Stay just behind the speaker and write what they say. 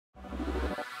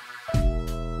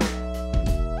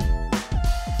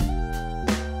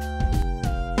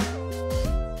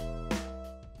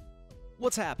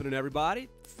What's happening, everybody?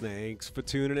 Thanks for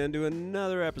tuning in to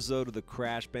another episode of the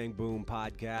Crash Bang Boom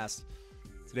podcast.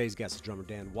 Today's guest is drummer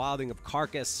Dan Wilding of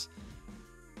Carcass.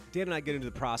 Dan and I get into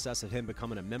the process of him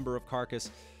becoming a member of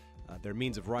Carcass, their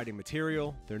means of writing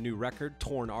material, their new record,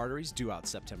 Torn Arteries, due out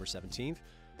September 17th,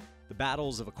 the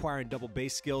battles of acquiring double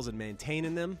bass skills and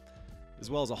maintaining them, as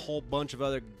well as a whole bunch of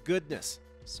other goodness.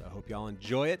 So I hope y'all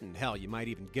enjoy it, and hell, you might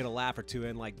even get a laugh or two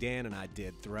in like Dan and I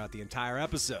did throughout the entire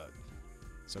episode.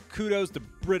 So kudos to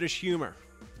British humor.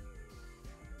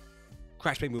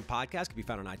 Crash Bang Boom podcast can be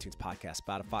found on iTunes Podcast,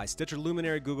 Spotify, Stitcher,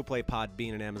 Luminary, Google Play,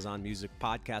 Podbean, and Amazon Music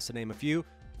Podcasts, to name a few.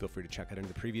 Feel free to check out into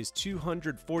the previous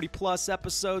 240 plus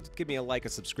episodes. Give me a like, a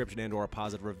subscription, and or a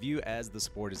positive review, as the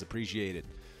support is appreciated.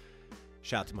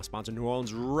 Shout out to my sponsor, New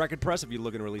Orleans Record Press. If you're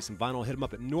looking to release some vinyl, hit them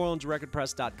up at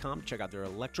neworleansrecordpress.com. Check out their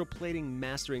electroplating,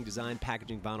 mastering, design,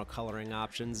 packaging, vinyl coloring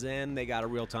options, and they got a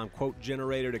real-time quote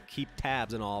generator to keep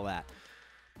tabs and all that.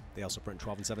 They also print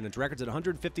 12 and 7-inch records at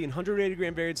 150 and 180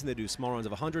 gram variants, and they do small runs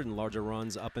of 100 and larger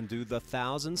runs up into the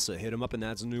thousands. So hit them up, and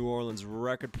that's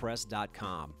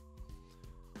neworleansrecordpress.com.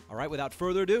 All right, without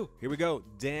further ado, here we go.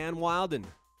 Dan Wilding.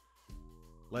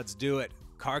 Let's do it.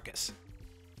 Carcass.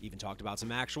 Even talked about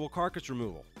some actual carcass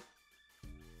removal.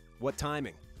 What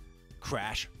timing?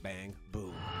 Crash, bang,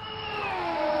 boom.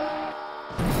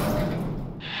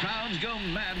 Crowds go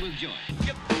mad with joy.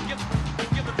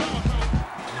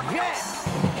 Yeah!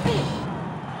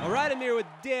 All right, I'm here with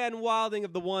Dan Wilding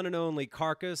of the one and only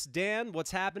Carcass. Dan,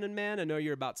 what's happening, man? I know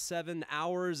you're about 7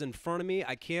 hours in front of me.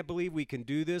 I can't believe we can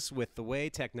do this with the way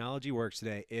technology works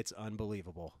today. It's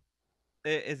unbelievable.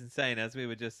 It is insane. As we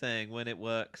were just saying, when it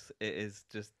works, it is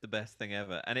just the best thing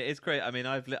ever. And it is great. I mean,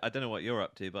 I don't know what you're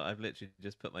up to, but I've literally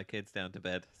just put my kids down to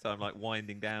bed. So I'm like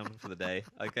winding down for the day.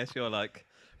 I guess you're like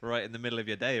right in the middle of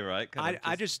your day, right?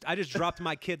 I just dropped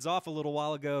my kids off a little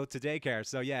while ago to daycare.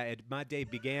 So yeah, my day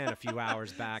began a few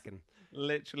hours back, and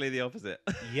literally the opposite.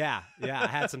 yeah, I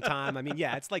had some time. I mean,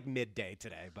 yeah, it's like midday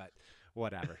today, but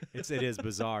whatever. It is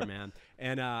bizarre, man.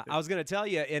 And I was going to tell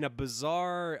you, in a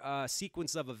bizarre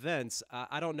sequence of events,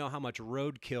 I don't know how much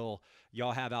roadkill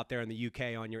y'all have out there in the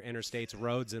UK on your interstates,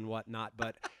 roads and whatnot,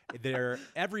 but they're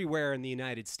everywhere in the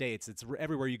United States. It's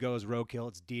everywhere you go is roadkill.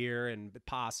 It's deer and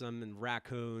possum and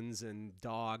raccoons and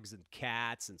dogs and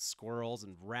cats and squirrels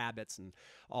and rabbits and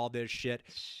all this shit.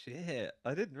 Shit,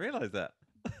 I didn't realize that.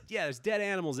 Yeah, there's dead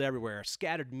animals everywhere,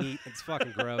 scattered meat. It's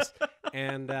fucking gross.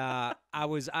 And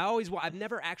I've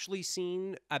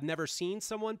never seen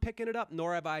someone picking it up,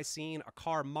 nor have I seen a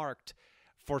car marked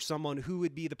for someone who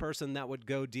would be the person that would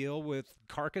go deal with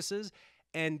carcasses.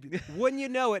 And wouldn't you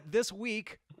know it, this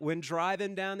week, when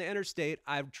driving down the interstate,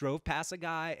 I drove past a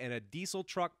guy in a diesel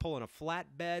truck pulling a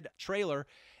flatbed trailer,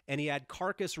 and he had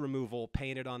carcass removal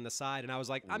painted on the side. And I was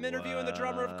like, I'm interviewing the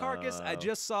drummer of Carcass. I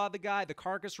just saw the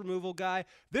carcass removal guy.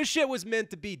 This shit was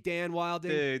meant to be Dan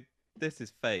Wilding. Dude, this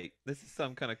is fate. This is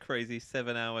some kind of crazy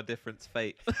 7-hour difference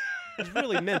fate. It's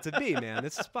really meant to be, man.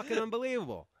 This is fucking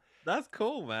unbelievable. That's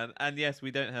cool, man. And yes,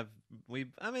 we don't have,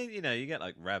 I mean, you know, you get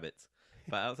like rabbits.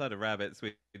 But outside of rabbits,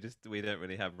 we don't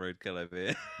really have roadkill over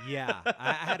here. Yeah,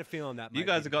 I had a feeling that. You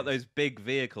guys have got those big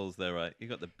vehicles, though, right? You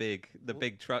got the big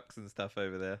trucks and stuff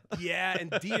over there. Yeah, and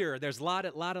deer. There's a lot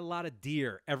of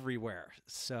deer everywhere.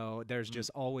 So there's just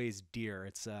always deer.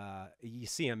 It's you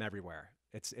see them everywhere.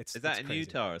 Is that in crazy.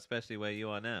 Utah, especially where you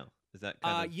are now? Is that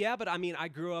kind of... Yeah, but I mean, I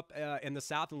grew up in the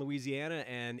South in Louisiana,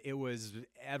 and it was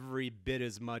every bit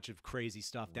as much of crazy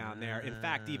stuff down there. In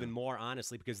fact, even more,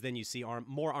 honestly, because then you see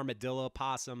more armadillo,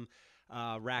 possum,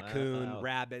 raccoon,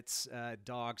 rabbits,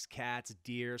 dogs, cats,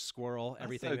 deer, squirrel,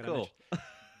 everything. That's so cool.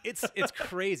 It's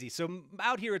crazy. So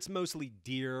out here, it's mostly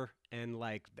deer, and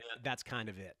like that's kind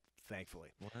of it. Thankfully.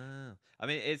 Wow. I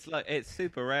mean, it's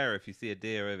super rare if you see a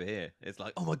deer over here. It's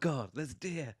like, oh my God, there's a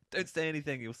deer. Don't say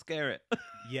anything, you'll scare it.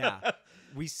 Yeah.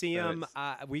 We see them.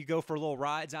 We go for little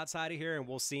rides outside of here, and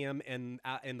we'll see them in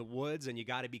the woods. And you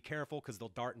got to be careful because they'll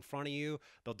dart in front of you.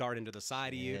 They'll dart into the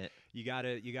side of you. You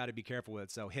gotta be careful with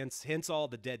it. So hence all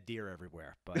the dead deer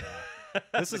everywhere. But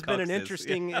this has been an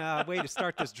interesting way to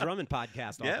start this drumming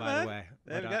podcast off. By the way.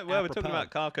 Well, we're talking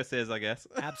about carcasses, I guess.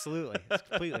 Absolutely, it's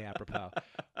completely apropos.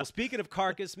 Well, speaking of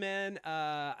Carcass, man,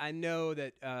 I know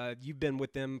that you've been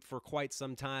with them for quite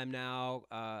some time now.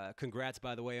 Congrats,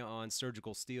 by the way, on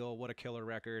Surgical Steel. What a killer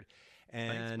record.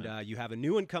 And thanks, you have a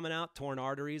new one coming out, Torn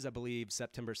Arteries, I believe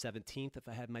September 17th, if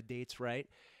I have my dates right.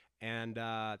 And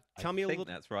tell me a little.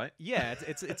 That's right. Yeah,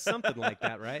 it's something like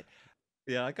that, right?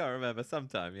 Yeah, I can't remember.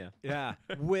 Sometime, yeah. Yeah.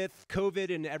 With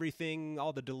COVID and everything,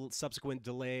 all the subsequent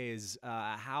delays,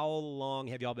 how long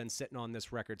have y'all been sitting on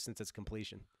this record since its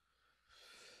completion?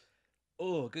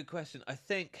 Oh, good question. I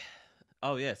think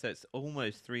Oh yeah, so it's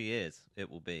almost 3 years. It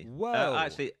will be. Whoa.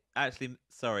 Actually,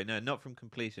 sorry, no, not from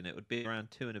completion. It would be around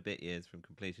 2 and a bit years from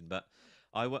completion. But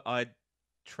I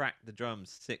tracked the drums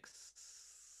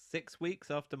six weeks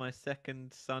after my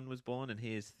second son was born, and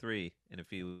he is 3 in a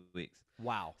few weeks.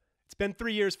 Wow. It's been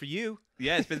 3 years for you.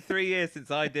 Yeah, it's been 3 years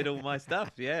since I did all my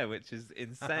stuff. Yeah, which is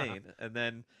insane. And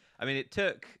then, I mean, it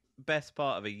took best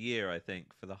part of a year, I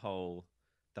think, for the whole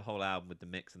album with the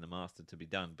mix and the master to be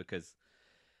done, because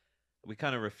we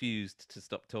kind of refused to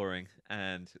stop touring,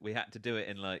 and we had to do it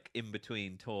in like in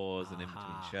between tours and in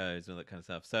between shows and all that kind of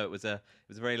stuff. So it was a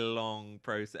very long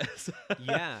process.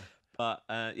 Yeah. But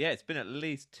yeah, it's been at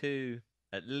least 2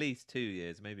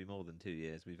 years, maybe more than 2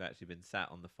 years. We've actually been sat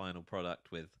on the final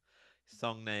product with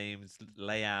song names,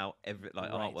 layout,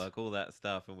 artwork, all that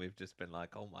stuff, and we've just been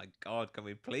like, oh my god, can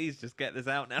we please just get this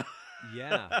out now?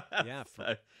 Yeah. Yeah.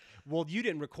 So, well, you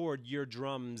didn't record your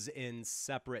drums in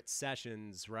separate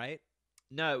sessions, right?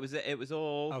 no, it was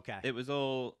all Okay. It was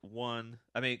all one.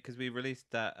 I mean, because we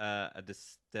released that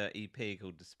the EP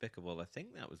called Despicable. I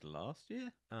think that was last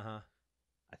year. Uh-huh.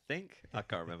 I think I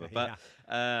can't remember, but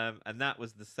and that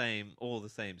was all the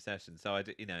same session. So I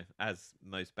did, as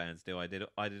most bands do, I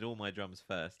did all my drums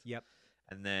first. Yep.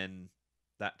 And then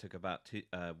that took about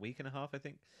a week and a half, I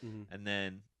think. Mm-hmm. And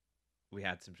then we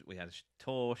had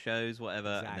tour shows,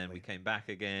 whatever, and then we Exactly. came back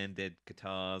again, did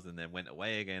guitars, and then went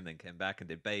away again, then came back and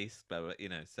did bass, but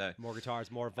so More guitars,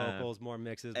 more vocals, more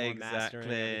mixes, more mastering,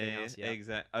 everything else.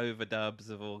 Yeah. Overdubs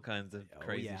of all kinds of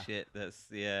crazy shit.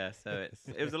 So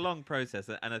it was a long process,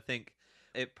 and I think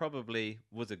it probably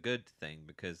was a good thing,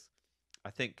 because I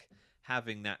think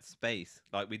having that space,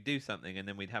 like we'd do something and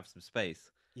then we'd have some space,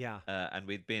 and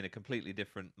we'd be in a completely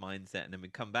different mindset, and then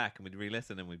we'd come back and we'd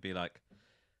re-listen and we'd be like,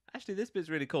 actually this bit's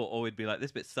really cool, or we'd be like,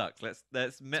 this bit sucks,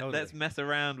 let's mess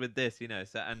around with this,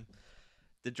 So, and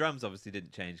the drums obviously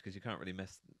didn't change, because you can't really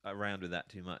mess around with that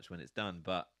too much when it's done,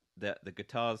 but the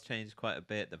guitars changed quite a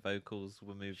bit, the vocals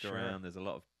were moved around, there's a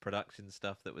lot of production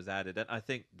stuff that was added, and I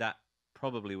think that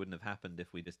probably wouldn't have happened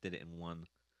if we just did it in one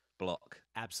block.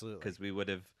 Absolutely. Because we would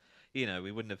have,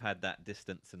 we wouldn't have had that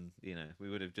distance, and we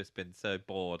would have just been so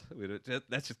bored.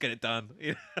 Let's just get it done.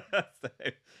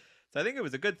 So I think it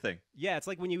was a good thing. Yeah, it's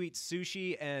like when you eat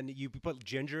sushi and you put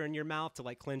ginger in your mouth to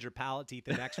like cleanse your palate to eat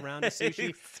the next round of sushi.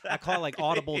 Exactly. I call it like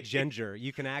audible ginger.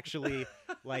 You can actually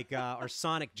or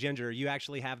sonic ginger. You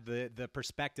actually have the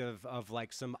perspective of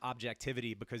like some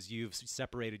objectivity because you've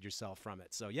separated yourself from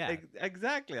it. So yeah,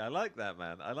 Exactly. I like that,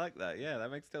 man. I like that. Yeah, that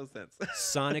makes total sense.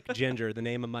 Sonic Ginger, the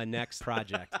name of my next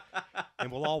project. And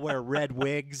we'll all wear red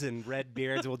wigs and red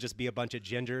beards. We'll just be a bunch of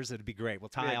gingers. It'd be great. We'll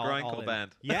tie all grindcore in.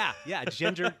 band. Yeah,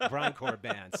 ginger grindcore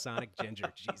band. Sonic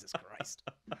Ginger. Jesus Christ.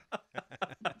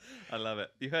 I love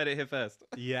it. You heard it here first.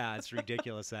 Yeah, it's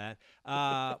ridiculous, that.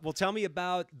 Well, tell me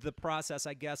about the process,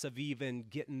 I guess, of even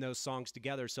getting those songs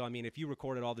together. So, I mean, if you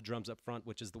recorded all the drums up front,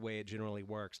 which is the way it generally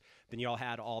works, then you all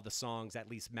had all the songs at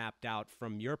least mapped out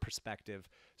from your perspective.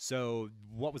 So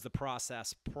what was the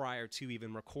process prior to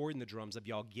even recording the drums of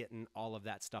y'all getting all of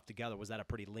that stuff together? Was that a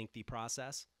pretty lengthy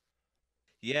process?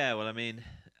 Yeah, well, I mean,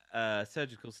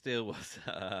 Surgical Steel was,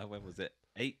 when was it?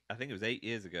 I think it was 8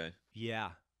 years ago.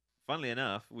 Yeah. Funnily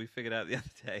enough, we figured out the other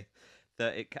day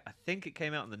that I think it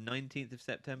came out on the 19th of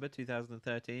September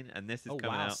 2013, and this is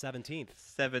coming out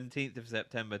 17th of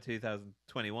September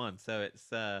 2021. So it's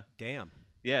damn.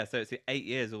 Yeah, so it's 8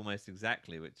 years almost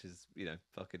exactly, which is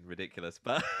fucking ridiculous.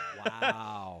 But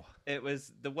wow, it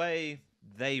was the way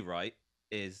they write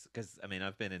is because I mean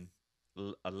I've been in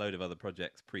a load of other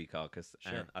projects pre-Carcass,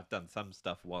 and I've done some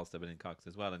stuff whilst I've been in Carcass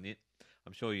as well. And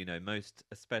I'm sure most,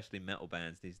 especially metal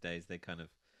bands these days, they kind of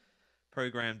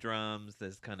program drums.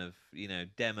 There's kind of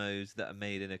demos that are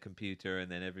made in a computer,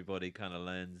 and then everybody kind of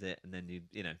learns it, and then you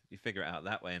figure it out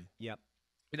that way. And yep,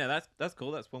 that's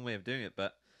cool. That's one way of doing it.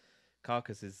 But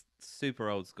Carcass is super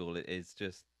old school. It's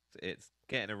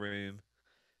get in a room.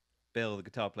 Bill, the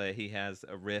guitar player, he has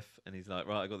a riff, and he's like,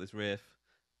 right, I got this riff.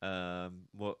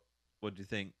 What do you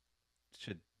think?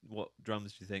 What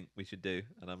drums do you think we should do?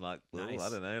 And I'm like, well, nice. I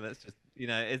don't know. Let's just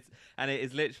it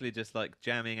is literally just like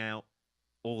jamming out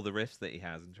all the riffs that he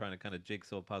has and trying to kind of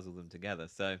jigsaw puzzle them together.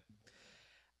 So,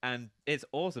 and it's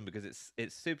awesome because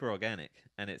it's super organic,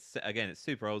 and it's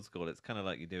super old school. It's kind of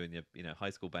like you do in your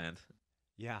high school band.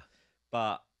 Yeah.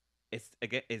 But it's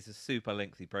a super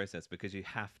lengthy process because you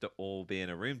have to all be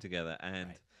in a room together,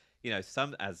 and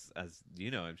some as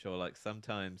I'm sure, like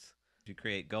sometimes you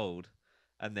create gold,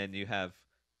 and then you have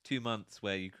 2 months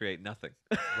where you create nothing.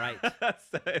 Right.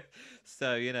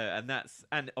 so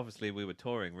and obviously we were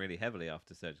touring really heavily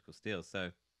after Surgical Steel,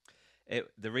 so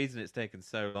the reason it's taken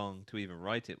so long to even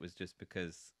write it was just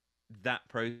because that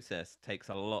process takes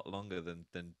a lot longer than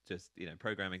just, you know,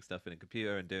 programming stuff in a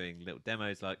computer and doing little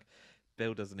demos. Like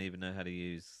Bill doesn't even know how to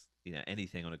use, you know,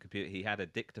 anything on a computer. He had a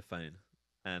dictaphone,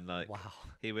 and like Wow.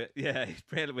 he would, yeah, he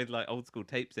played it with like old school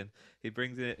tapes in. He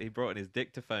brought in his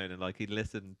dictaphone, and like he'd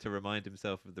listen to remind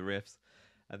himself of the riffs.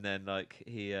 And then like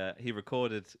he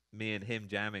recorded me and him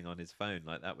jamming on his phone,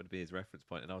 like that would be his reference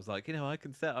point. And I was like, you know, I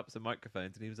can set up some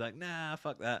microphones, and he was like, nah,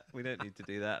 fuck that, we don't need to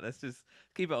do that. Let's just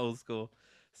keep it old school.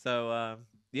 So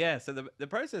yeah, so the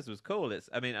process was cool. It's,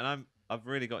 I mean, and I've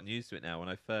really gotten used to it now. When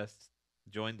I first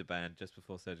joined the band just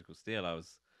before Surgical Steel,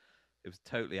 it was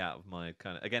totally out of my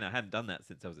kind of, again, I hadn't done that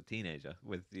since I was a teenager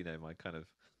with, you know, my kind of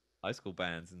high school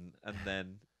bands, and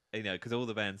then, you know, because all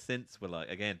the bands since were like,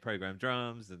 again, programmed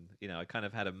drums, and, you know, I kind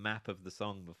of had a map of the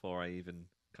song before I even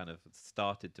kind of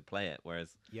started to play it,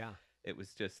 whereas Yeah. it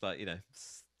was just like, you know,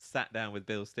 sat down with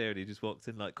Bill Steer, and he just walks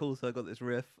in like, cool, so I got this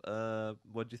riff,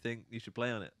 what do you think you should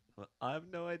play on it? I'm like, I have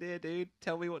no idea, dude,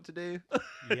 tell me what to do. Do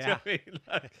you know Yeah. what I mean?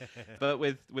 Like, but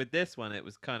with this one, it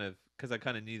was kind of, because I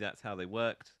kind of knew that's how they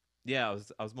worked. Yeah,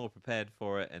 I was more prepared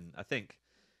for it, and I think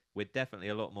we're definitely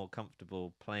a lot more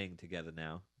comfortable playing together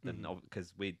now than,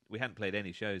 because we hadn't played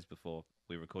any shows before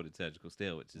we recorded Surgical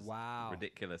Steel, which is Wow.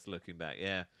 ridiculous looking back.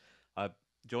 Yeah, I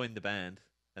joined the band,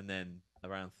 and then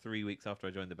around 3 weeks after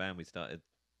I joined the band, we started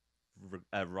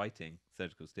writing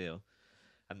Surgical Steel,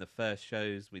 and the first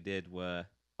shows we did were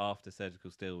after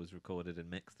Surgical Steel was recorded and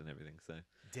mixed and everything. So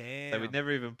Damn. we'd never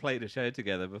even played a show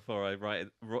together before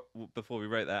before we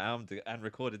wrote that album and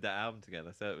recorded that album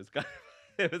together. So it was kind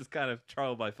of, it was kind of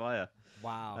trial by fire.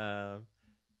 Wow.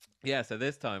 Yeah. So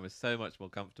this time was so much more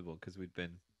comfortable because we'd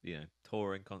been, you know,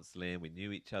 touring constantly, and we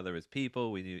knew each other as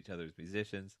people, we knew each other as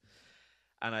musicians,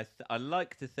 and I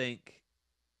like to think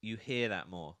you hear that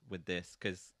more with this,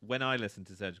 because when I listen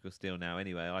to Surgical Steel now,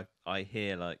 anyway, I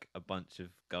hear like a bunch of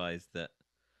guys that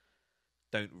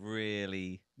don't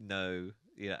really know.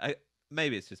 You know,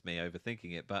 maybe it's just me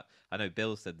overthinking it, but I know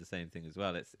Bill said the same thing as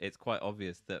well. It's quite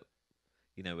obvious that,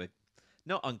 you know, we're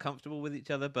not uncomfortable with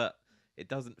each other, but it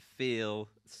doesn't feel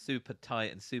super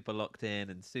tight and super locked in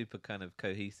and super kind of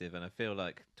cohesive. And I feel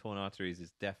like Torn Arteries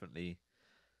is definitely,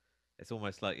 it's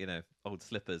almost like, you know, old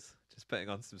slippers, just putting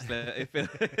on some slippers.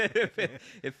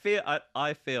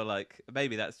 I feel like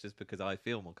maybe that's just because I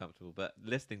feel more comfortable, but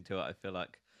listening to it, I feel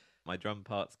like my drum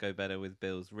parts go better with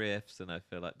Bill's riffs, and I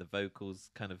feel like the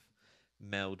vocals kind of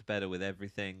meld better with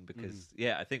everything because,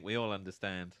 yeah, I think we all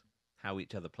understand how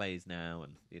each other plays now,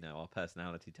 and, you know, our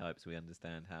personality types, we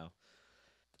understand how.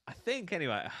 I think,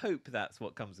 anyway, I hope that's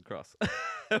what comes across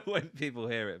when people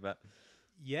hear it, but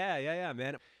Yeah,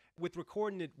 man. With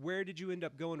recording it, where did you end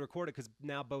up going to record it? Because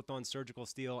now both on Surgical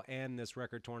Steel and this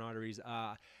record, Torn Arteries,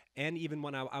 and even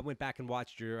when I went back and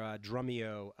watched your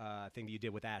Drumeo thing that you did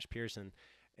with Ash Pearson,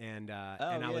 and I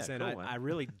yeah, was in, cool, man. I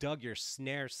really dug your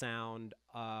snare sound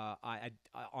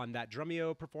on that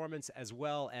Drumeo performance, as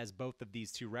well as both of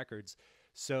these two records.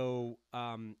 So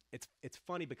it's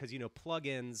funny because, you know,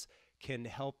 plugins can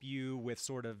help you with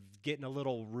sort of getting a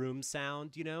little room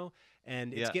sound, you know,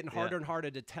 and it's getting harder and harder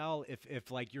to tell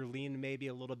if like you're leaning maybe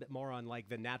a little bit more on like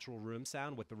the natural room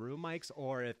sound with the room mics,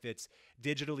 or if it's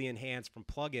digitally enhanced from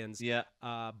plugins. Yeah.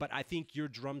 But I think your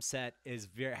drum set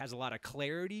has a lot of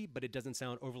clarity, but it doesn't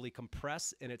sound overly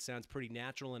compressed, and it sounds pretty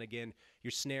natural. And again,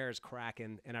 your snare is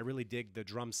cracking, and I really dig the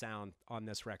drum sound on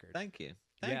this record. Thank you.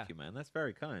 Thank you, man. That's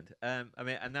very kind. I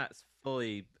mean, and that's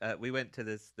fully. We went to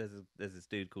this. There's this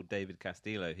dude called David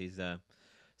Castillo. He's a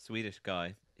Swedish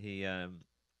guy.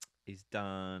 He's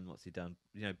done, what's he done?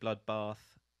 You know, Bloodbath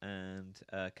and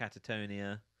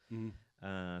Catatonia.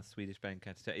 Swedish band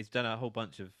Catatonia. He's done a whole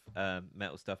bunch of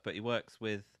metal stuff, but he works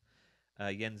with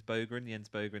Jens Bogren. Jens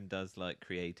Bogren does like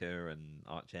Creator and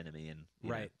Arch Enemy and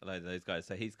a load of those guys.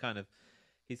 So he's kind of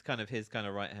his kind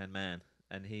of right hand man.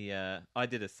 And I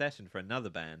did a session for another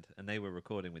band, and they were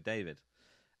recording with David,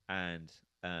 and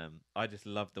I just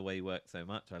loved the way he worked so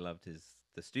much. I loved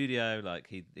the studio. Like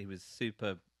he was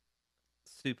super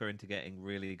into getting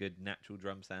really good natural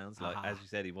drum sounds. Like as you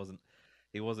said, he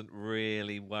wasn't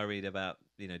really worried about,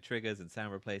 you know, triggers and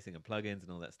sound replacing and plugins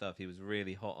and all that stuff. He was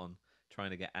really hot on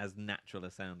trying to get as natural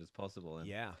a sound as possible, and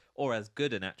or as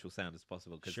good a natural sound as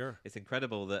possible. Because it's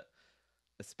incredible that,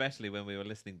 especially when we were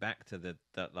listening back to the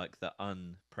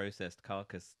unprocessed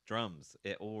Carcass drums,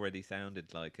 it already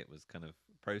sounded like it was kind of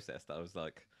processed. I was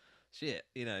like, shit,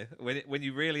 you know, when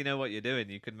you really know what you're doing,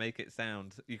 you can make it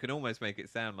sound. You can almost make it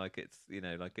sound like it's, you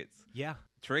know, like it's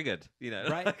triggered. You know,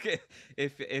 right? Like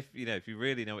if you know, if you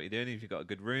really know what you're doing, if you've got a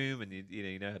good room and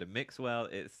you know how to mix well,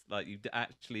 it's like you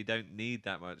actually don't need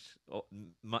that much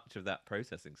of that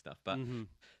processing stuff. But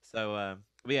so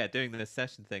yeah, doing the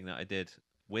session thing that I did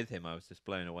with him, I was just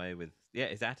blown away with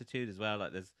his attitude as well.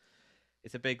 Like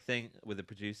it's a big thing with a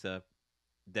producer,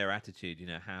 their attitude. You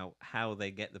know, how they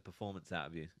get the performance out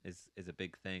of you is a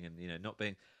big thing. And you know, not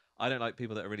being, I don't like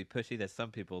people that are really pushy. There's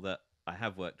some people that I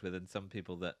have worked with, and some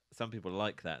people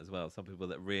like that as well. Some people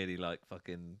that really like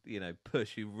fucking, you know,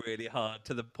 push you really hard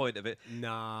to the point of it.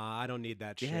 Nah, I don't need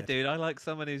that Yeah, shit. dude, I like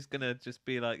someone who's gonna just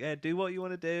be like, yeah, do what you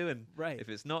want to do, and Right. if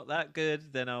it's not that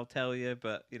good, then I'll tell you.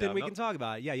 But you know, Then we can talk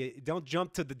about it. Yeah, you don't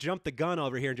jump the gun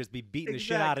over here and just be beating the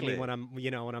shit out of me Exactly.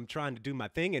 when I'm trying to do my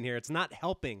thing in here. It's not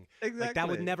helping. Exactly. Like that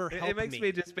would never help It makes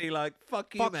me just be like,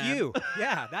 fuck you, Fuck man. you.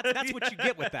 Yeah, that's what you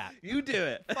get with that. You do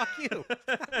it. Fuck you.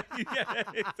 Yeah,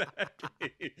 exactly.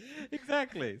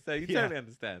 Exactly. So you Yeah. totally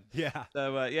understand. Yeah.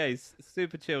 So he's a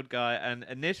super chilled guy. And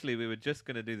initially we were just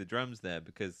going to do the drums there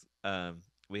because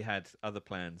we had other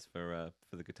plans for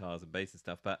the guitars and bass and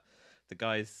stuff. But the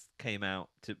guys came out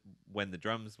to when the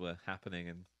drums were happening,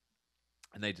 and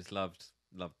they just loved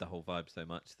the whole vibe so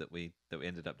much that we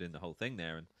ended up doing the whole thing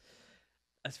there. And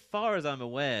as far as I'm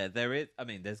aware,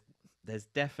 there's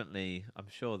definitely, I'm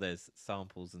sure there's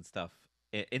samples and stuff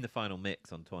in the final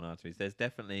mix on Torn Arteries. There's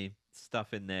definitely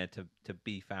stuff in there to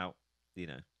beef out, you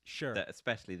know, Sure.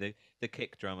 especially the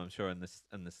kick drum, I'm sure, and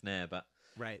the snare. But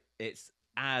Right. it's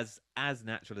as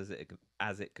natural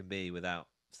as it can be without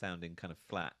sounding kind of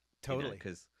flat. Totally.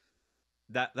 Because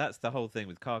that's the whole thing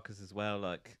with Carcass as well.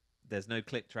 Like, there's no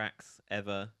click tracks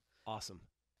ever. Awesome.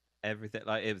 Everything,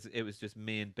 like, it was just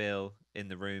me and Bill in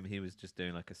the room. He was just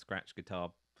doing like a scratch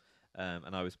guitar,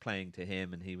 and I was playing to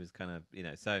him, and he was kind of, you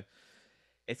know, so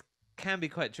it can be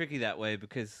quite tricky that way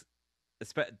because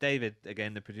David,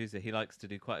 again, the producer, he likes to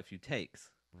do quite a few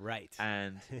takes. Right.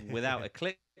 And without a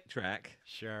click track,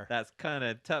 Sure. that's kind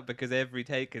of tough because every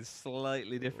take is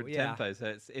slightly different Yeah. tempo. So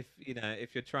it's if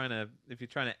you're trying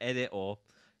to edit or,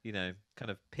 you know, kind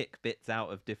of pick bits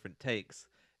out of different takes,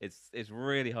 it's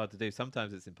really hard to do.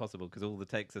 Sometimes it's impossible because all the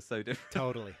takes are so different.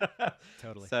 Totally.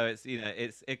 Totally. So it's, you know,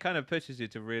 it kind of pushes you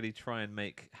to really try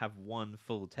and have one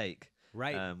full take.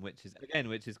 Right. Which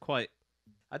is quite,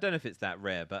 I don't know if it's that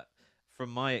rare, but from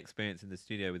my experience in the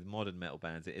studio with modern metal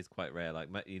bands, it is quite rare. Like,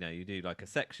 you know, you do like a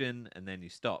section and then you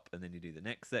stop, and then you do the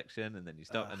next section and then you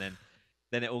stop, and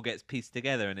then it all gets pieced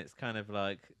together, and it's kind of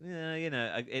like, yeah, you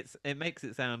know, it makes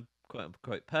it sound quote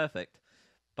unquote perfect,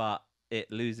 but it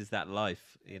loses that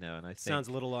life, you know. And I think sounds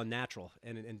a little unnatural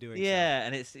in doing so. Yeah,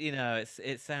 and it's, you know,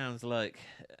 it sounds like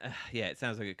it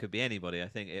sounds like it could be anybody. I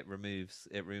think it removes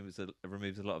a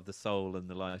lot of the soul and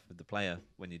the life of the player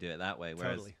when you do it that way.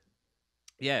 Whereas, Totally.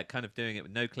 yeah, kind of doing it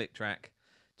with no click track,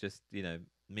 just, you know,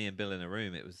 me and Bill in a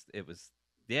room. It's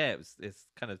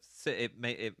kind of,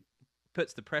 it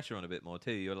puts the pressure on a bit more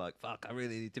too. You're like, fuck, I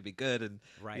really need to be good, and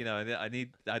Right. you know,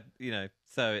 you know,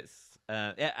 so it's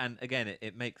yeah, and again,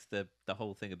 it makes the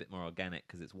whole thing a bit more organic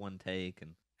because it's one take.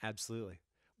 And Absolutely.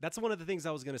 That's one of the things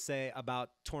I was going to say about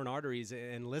Torn Arteries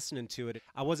and listening to it.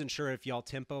 I wasn't sure if y'all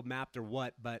tempo mapped or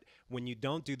what, but when you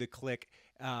don't do the click,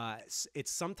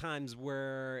 it's sometimes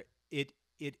where it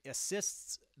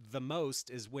assists the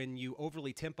most is when you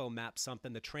overly tempo map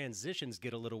something, the transitions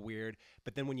get a little weird,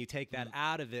 but then when you take that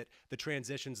out of it, the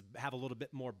transitions have a little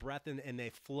bit more breath and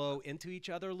they flow into each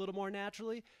other a little more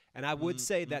naturally. And I would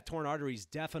say that Torn Arteries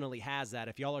definitely has that.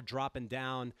 If y'all are dropping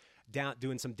down,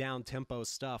 doing some down tempo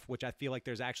stuff, which I feel like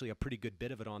there's actually a pretty good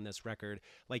bit of it on this record.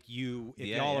 Like if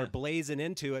y'all are blazing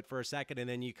into it for a second and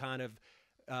then you kind of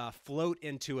float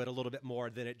into it a little bit more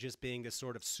than it just being this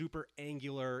sort of super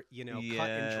angular, you know, cut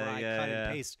and dry, cut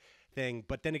and paste thing.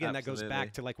 But then again, that goes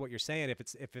back to like what you're saying. If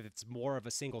it's more of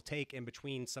a single take in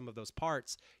between some of those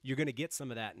parts, you're going to get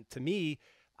some of that. And to me,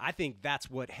 I think that's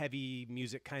what heavy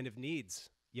music kind of needs.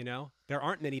 You know, there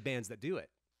aren't many bands that do it.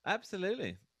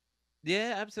 Absolutely.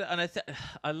 Yeah, absolutely. And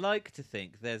I like to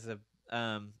think there's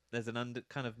kind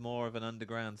of more of an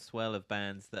underground swell of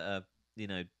bands that are, you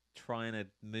know, trying to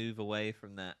move away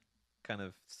from that kind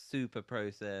of super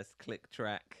processed click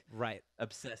track, right,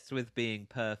 obsessed with being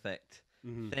perfect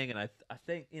thing. And I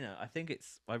think, you know,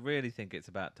 I really think it's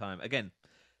about time. Again,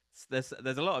 there's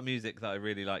a lot of music that I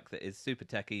really like that is super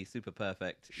techy, super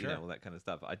perfect, you know, all that kind of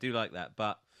stuff. I do like that,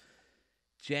 but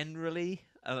generally,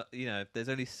 you know, there's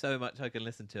only so much I can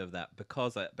listen to of that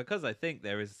because I think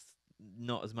there is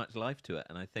not as much life to it,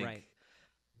 and I think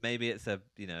maybe it's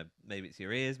maybe it's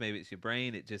your ears, maybe it's your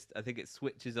brain. I think it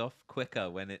switches off quicker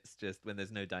when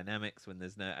there's no dynamics, when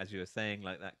there's no, as you were saying,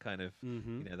 like that kind of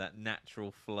you know, that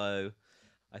natural flow.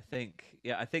 I think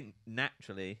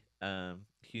naturally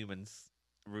humans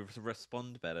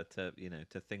respond better to, you know,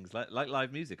 to things like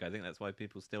live music. I think that's why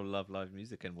people still love live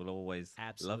music and will always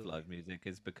love live music,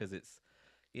 is because it's,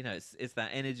 you know, it's that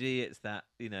energy, it's that,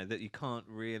 you know, that you can't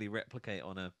really replicate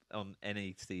on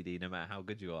any CD, no matter how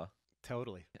good you are.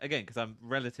 Totally. Again, because I'm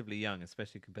relatively young,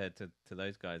 especially compared to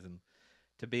those guys, and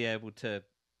to be able to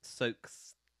soak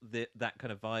that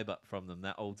kind of vibe up from them,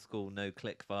 that old school no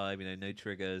click vibe, you know, no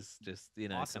triggers, just, you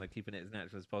know, Awesome. kind of keeping it as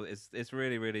natural as possible. It's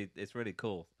really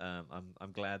cool.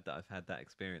 I'm glad that I've had that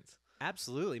experience.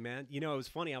 Absolutely, man. You know, it was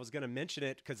funny. I was going to mention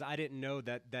it because I didn't know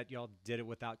that y'all did it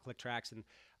without click tracks. And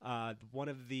one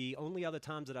of the only other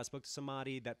times that I spoke to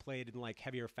somebody that played in like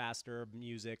heavier, faster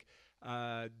music,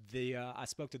 I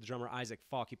spoke to the drummer Isaac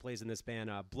Falk. He plays in this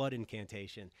band Blood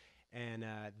Incantation, and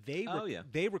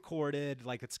they recorded,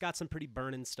 like, it's got some pretty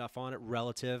burning stuff on it,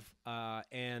 relative,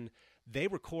 and they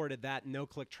recorded that no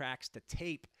click tracks to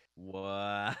tape.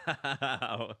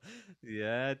 Wow.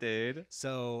 Yeah, dude.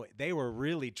 So they were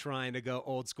really trying to go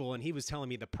old school, and he was telling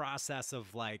me the process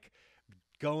of like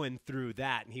going through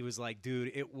that, and he was like,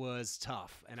 dude, it was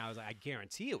tough. And I was like, I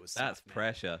guarantee it was That's tough, man.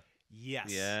 pressure. Yes.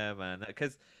 Yeah, man.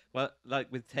 Because, well,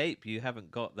 like with tape, you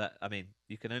haven't got that. I mean,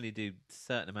 you can only do a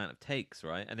certain amount of takes,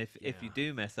 right? And if you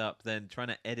do mess up, then trying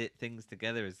to edit things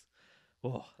together is,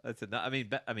 oh, that's enough. I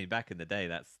mean, back in the day,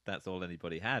 that's all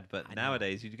anybody had. But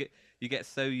nowadays, you get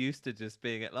so used to just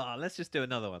being at, oh, let's just do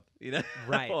another one, you know?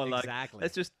 Right. Or like, exactly.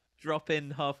 let's just drop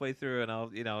in halfway through, and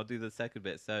I'll do the second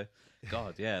bit. So,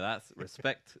 God, yeah, that's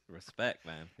respect,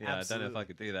 man. Yeah, Absolutely. I don't know if I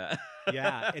could do that.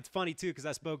 Yeah, it's funny too because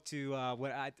I spoke to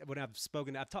when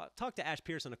I've talked to Ash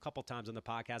Pearson a couple times on the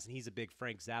podcast, and he's a big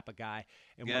Frank Zappa guy.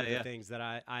 And one of the things that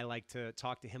I like to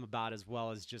talk to him about as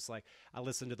well is just like I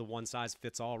listened to the One Size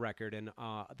Fits All record, and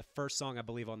the first song I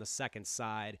believe on the second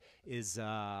side is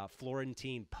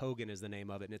Florentine Pogan is the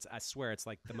name of it, and I swear it's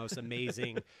like the most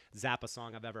amazing Zappa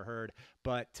song I've ever heard.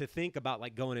 But to think about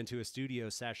like going into a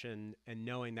studio session and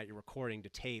knowing that you're recording to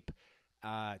tape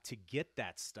to get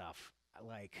that stuff,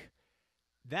 like,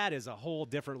 that is a whole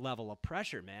different level of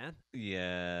pressure, man.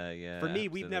 Yeah. For me,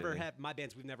 we've never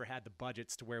absolutely. had the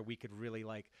budgets to where we could really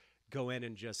like go in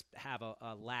and just have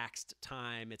a laxed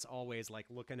time. It's always like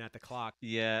looking at the clock.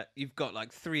 Yeah, you've got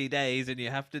like 3 days and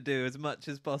you have to do as much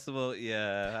as possible.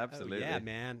 Yeah, absolutely. Oh, yeah,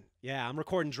 man. Yeah, I'm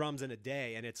recording drums in a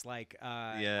day, and it's like,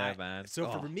 man. So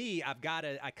for me, I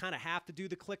kind of have to do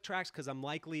the click tracks because I'm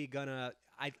likely gonna.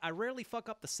 I rarely fuck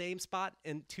up the same spot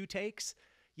in 2 takes.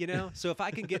 You know, so if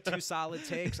I can get 2 solid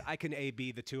takes, I can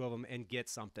A/B the 2 of them and get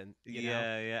something. You know?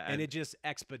 Yeah, and it just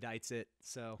expedites it.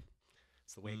 So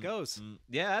it's the way it goes.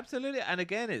 Yeah, absolutely. And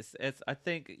again, it's I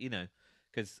think, you know,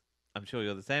 because I'm sure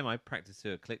you're the same. I practice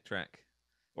to a click track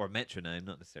or a metronome,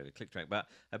 not necessarily a click track, but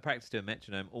I practice to a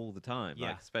metronome all the time. Yeah,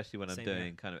 like, especially when I'm same doing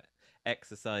here. kind of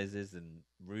exercises and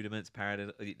rudiments, parallel,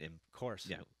 Of course.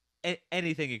 you know,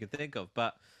 anything you can think of.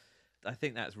 But I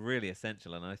think that's really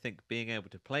essential, and I think being able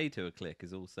to play to a click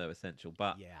is also essential.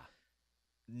 But Yeah.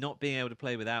 not being able to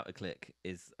play without a click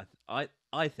is,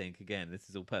 I think, again, this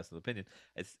is all personal opinion,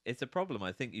 it's a problem.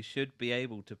 I think you should be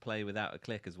able to play without a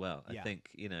click as well. Yeah. I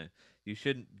think, you know, you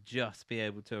shouldn't just be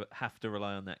able to have to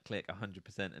rely on that click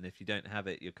 100%, and if you don't have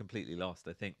it, you're completely lost.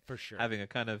 I think For sure. having a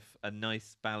kind of a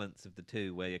nice balance of the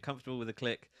two, where you're comfortable with a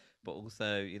click, but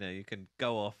also, you know, you can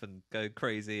go off and go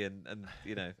crazy and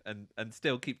you know, and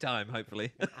still keep time,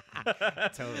 hopefully.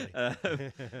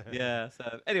 Totally. Yeah.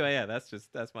 So anyway, yeah,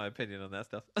 that's my opinion on that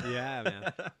stuff. Yeah,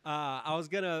 man. I was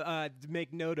gonna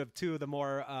make note of 2 of the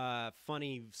more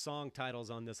funny song titles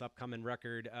on this upcoming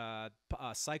record.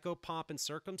 Psycho Pomp and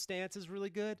Circumstance is really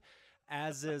good,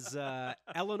 as is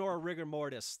Eleanor Rigor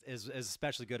Mortis is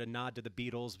especially good. A nod to the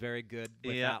Beatles, very good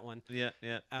with that one.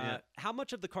 Yeah. How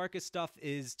much of the Carcass stuff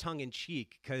is tongue in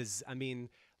cheek? Because I mean,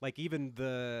 like even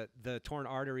the Torn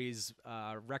Arteries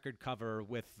record cover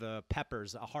with the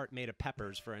peppers, a heart made of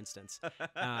peppers, for instance.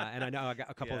 And I know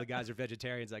a couple of the guys are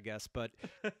vegetarians, I guess, but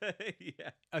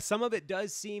some of it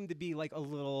does seem to be like a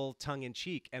little tongue in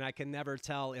cheek, and I can never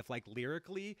tell if like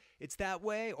lyrically it's that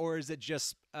way, or is it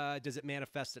just does it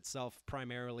manifest itself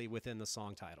primarily within the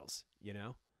song titles? You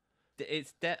know,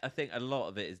 I think a lot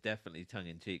of it is definitely tongue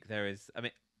in cheek. There is, I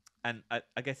mean, and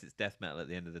I guess it's death metal at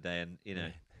the end of the day, and you know.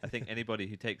 Right. I think anybody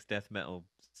who takes death metal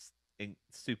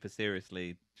super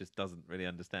seriously just doesn't really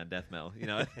understand death metal. You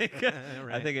know, I think,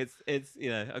 Right. I think it's you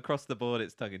know, across the board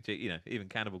it's tongue in cheek. You know, even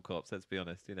Cannibal Corpse. Let's be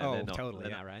honest. You know, oh, they're not, totally,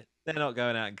 they're yeah, not, right. They're not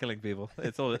going out and killing people.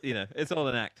 It's all, you know, it's all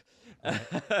an act.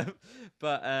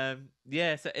 But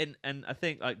yeah. So and I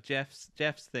think like Jeff's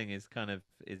thing is kind of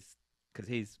is because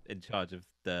he's in charge of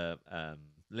the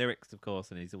lyrics, of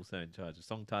course, and he's also in charge of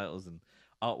song titles and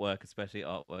artwork. Especially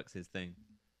artwork's his thing.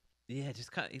 yeah,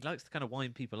 just kind of, he likes to kind of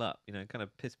wind people up, you know, kind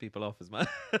of piss people off as much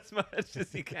as much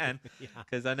as he can. Yeah.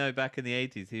 Because I know back in the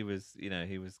 80s, he was, you know,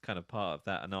 he was kind of part of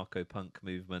that anarcho-punk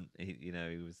movement. You know,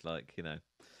 he was like, you know,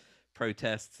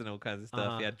 protests and all kinds of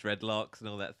stuff. He had dreadlocks and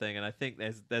all that thing. And I think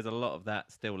there's a lot of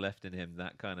that still left in him.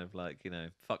 That kind of like, you know,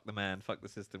 fuck the man, fuck the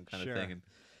system kind of thing. And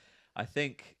I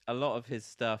think a lot of his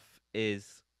stuff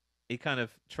is he kind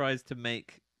of tries to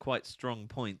make quite strong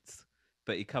points,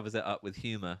 but he covers it up with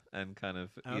humor and kind of,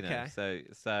 you know, so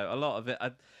a lot of it,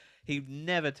 he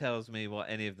never tells me what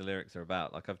any of the lyrics are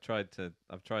about. Like I've tried to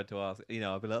ask, you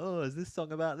know, I'll be like, oh, is this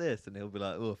song about this? And he'll be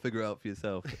like, oh, figure it out for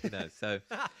yourself, you know. So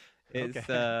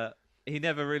it's he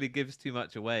never really gives too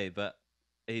much away, but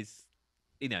he's,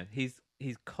 you know, he's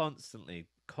constantly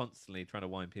trying to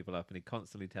wind people up, and he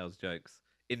constantly tells jokes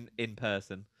in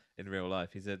person, in real life.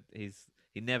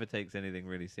 He never takes anything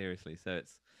really seriously. So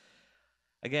it's,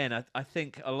 again, I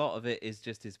think a lot of it is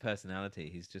just his personality.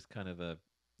 He's just kind of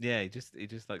he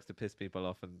just likes to piss people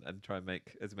off and try and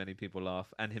make as many people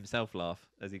laugh and himself laugh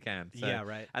as he can. So, yeah,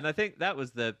 right. And I think that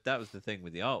was the thing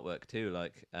with the artwork too.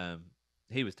 Like,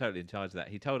 he was totally in charge of that.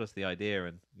 He told us the idea,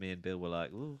 and me and Bill were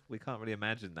like, "Ooh, we can't really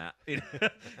imagine that."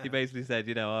 He basically said,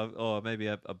 you know, or maybe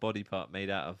a body part made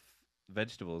out of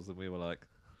vegetables, and we were like,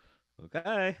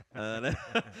 okay,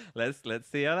 let's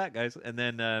see how that goes. And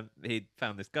then he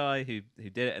found this guy who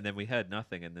did it, and then we heard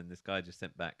nothing, and then this guy just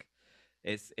sent back.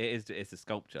 It's a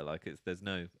sculpture. Like there's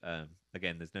no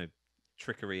there's no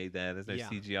trickery there. There's no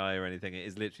CGI or anything. It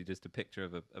is literally just a picture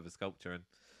of a sculpture. And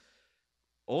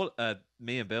all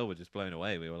me and Bill were just blown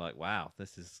away. We were like, wow,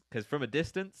 this is, because from a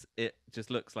distance it just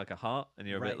looks like a heart, and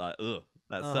you're a bit like, ugh,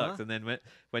 that sucks. And then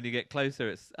when you get closer,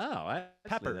 it's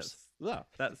peppers.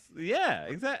 That's yeah,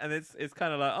 exactly. And it's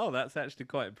kind of like, oh, that's actually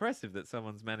quite impressive that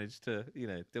someone's managed to, you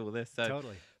know, do all this. So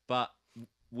totally. But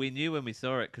we knew when we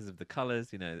saw it, because of the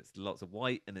colors, you know, it's lots of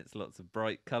white and it's lots of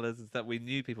bright colors and stuff. We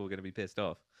knew people were going to be pissed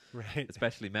off, right?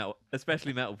 Especially metal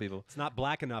people. It's not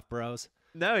black enough, bros.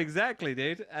 No, exactly,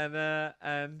 dude.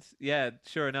 And yeah,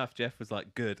 sure enough, Jeff was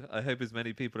like, good. I hope as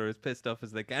many people are as pissed off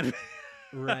as they can be.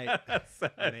 Right.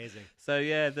 Amazing. So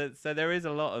yeah, so there is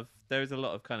a lot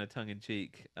of kind of tongue in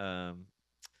cheek, kind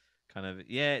of,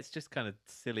 yeah, it's just kind of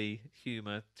silly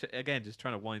humor. Again, just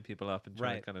trying to wind people up and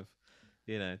trying to kind of,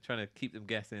 you know, trying to keep them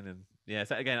guessing. And yeah,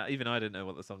 so again, even I don't know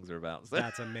what the songs are about. So.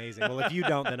 That's amazing. Well, if you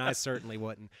don't, then I certainly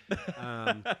wouldn't.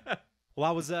 Well,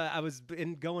 I was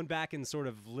going back and sort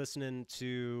of listening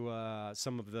to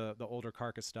some of the older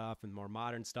Carcass stuff and more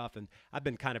modern stuff, and I've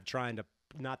been kind of trying to,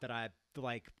 not that I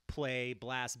like play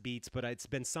blast beats, but it's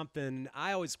been something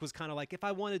I always was kind of like, if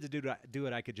I wanted to do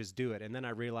it, I could just do it. And then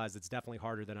I realized it's definitely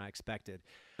harder than I expected.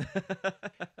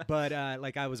 But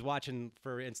like I was watching,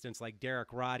 for instance, like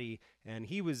Derek Roddy, and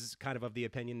he was kind of the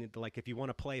opinion that, like, if you want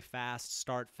to play fast,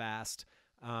 start fast.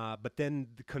 But then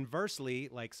conversely,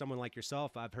 like someone like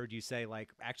yourself, I've heard you say,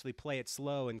 like, actually play it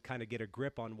slow and kind of get a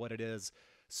grip on what it is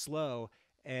slow.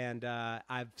 And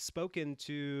I spoke to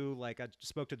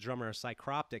drummer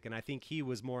Psychroptic, and I think he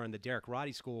was more in the Derek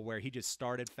Roddy school, where he just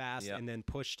started fast and then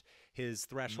pushed his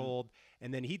threshold.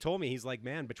 And then he told me, he's like,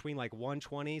 man, between like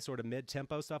 120, sort of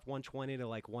mid-tempo stuff, 120 to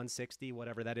like 160,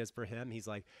 whatever that is for him, he's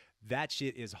like, that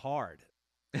shit is hard.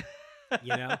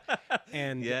 You know?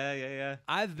 And yeah.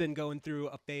 I've been going through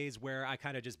a phase where I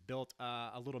kind of just built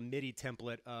a little MIDI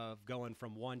template of going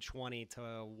from 120 to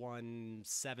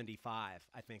 175,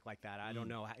 I think, like that. I don't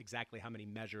know exactly how many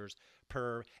measures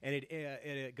per, and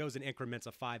it goes in increments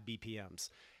of 5 BPMs.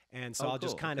 And so I'll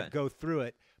just kind of go through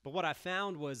it. But what I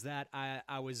found was that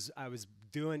I was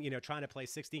doing, you know, trying to play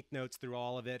 16th notes through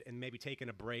all of it, and maybe taking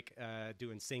a break,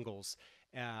 doing singles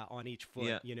on each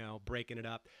foot, you know, breaking it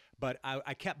up. But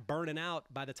I kept burning out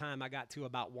by the time I got to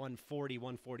about 140,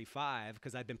 145,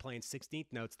 because I'd been playing 16th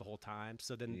notes the whole time.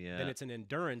 So then it's an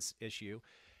endurance issue.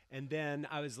 And then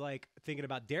I was like thinking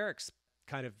about Derek's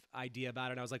kind of idea about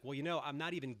it. And I was like, well, you know, I'm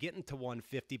not even getting to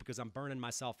 150 because I'm burning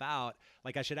myself out.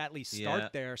 Like, I should at least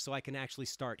start there so I can actually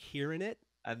start hearing it.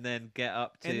 And then get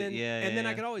up to, and then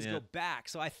I could always go back.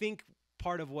 So I think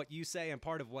part of what you say and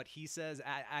part of what he says,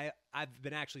 I've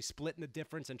been actually splitting the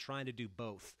difference and trying to do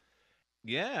both.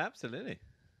 Yeah, absolutely.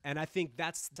 And I think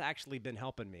that's actually been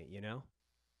helping me, you know?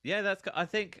 Yeah, I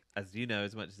think, as you know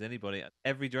as much as anybody,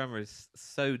 every drummer is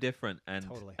so different, and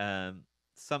totally.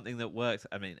 Something that works.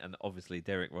 I mean, and obviously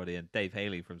Derek Roddy and Dave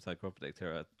Haley from Psychroptic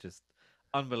are just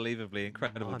unbelievably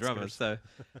incredible drummers. So,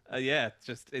 yeah,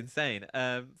 just insane.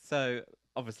 So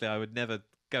obviously I would never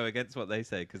go against what they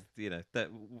say, because, you know, that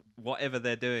whatever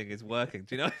they're doing is working.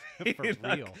 Do you know what I mean?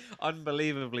 For real.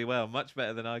 Unbelievably well, much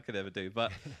better than I could ever do.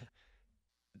 But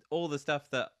all the stuff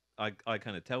that I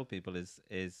kind of tell people is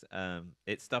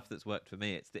it's stuff that's worked for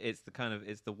me. It's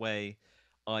the way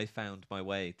I found my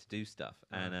way to do stuff.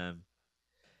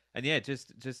 And yeah,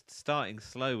 just starting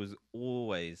slow was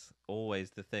always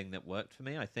the thing that worked for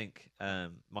me. I think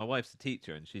my wife's a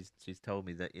teacher, and she's told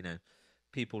me that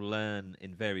people learn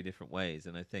in very different ways,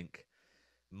 and I think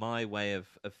my way of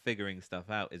figuring stuff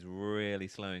out is really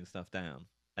slowing stuff down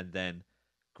and then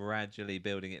gradually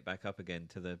building it back up again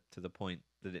to the point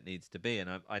that it needs to be. And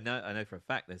I know for a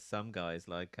fact there's some guys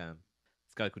like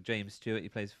this guy called James Stewart. He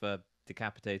plays for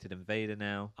Decapitated and Vader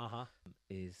now.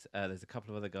 There's a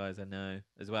couple of other guys I know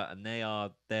as well, and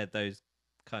they're those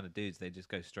kind of dudes. They just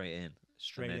go straight in.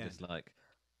 Straight and they're in. just like,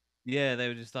 yeah, they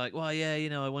were just like, well, yeah,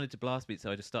 I wanted to blast beat, so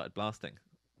I just started blasting.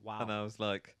 Wow. And I was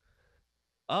like,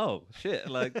 oh shit!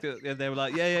 Like, and they were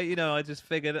like, yeah, I just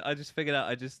figured out. I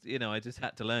just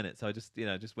had to learn it, so I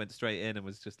just went straight in and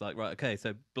was just like, right, okay,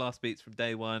 so blast beats from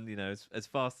day one, as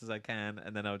fast as I can,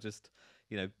 and then I'll just,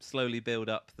 slowly build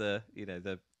up the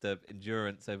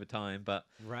endurance over time. But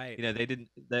right,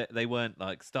 they weren't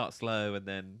like start slow and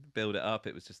then build it up.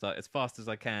 It was just like as fast as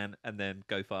I can, and then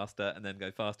go faster, and then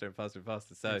go faster and faster and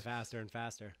faster. So and faster and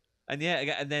faster. And yeah,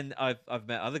 and then I've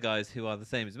met other guys who are the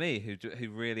same as me, who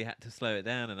really had to slow it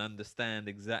down and understand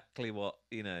exactly what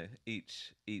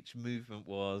each movement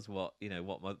was, what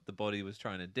the body was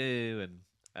trying to do,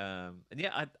 and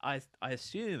yeah, I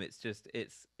assume it's just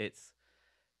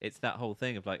it's that whole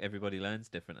thing of like everybody learns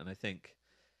different, and I think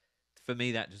for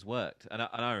me that just worked, and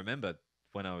I remember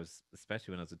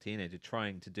especially when I was a teenager,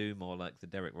 trying to do more like the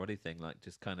Derek Roddy thing, like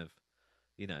just kind of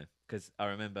because I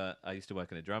remember I used to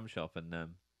work in a drum shop, and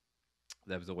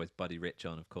there was always Buddy Rich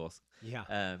on, of course.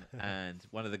 Yeah. And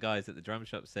one of the guys at the drum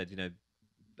shop said,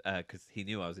 because he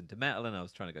knew I was into metal and I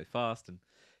was trying to go fast, and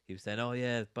he was saying, "Oh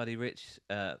yeah, Buddy Rich."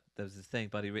 There was this thing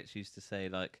Buddy Rich used to say,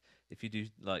 like, if you do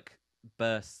like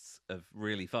bursts of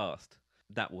really fast,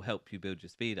 that will help you build your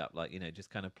speed up. Like, just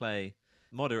kind of play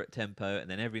moderate tempo, and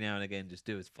then every now and again just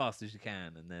do as fast as you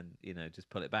can, and then just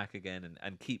pull it back again,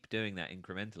 and keep doing that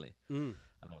incrementally.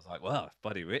 And I was like, well, if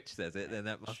Buddy Rich says it, then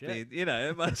that must be,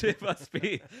 it must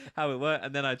be how it works.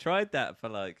 And then I tried that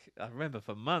for I remember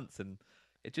for months, and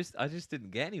I just didn't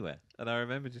get anywhere. And I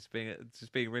remember just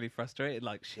being really frustrated,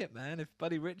 like, shit, man, if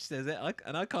Buddy Rich says it,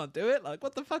 and I can't do it, like,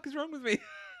 what the fuck is wrong with me?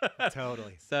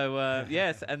 Totally. So,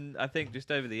 yes, and I think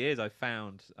just over the years, I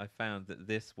found that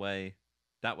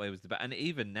that way was the best. And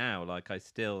even now, like, I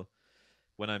still,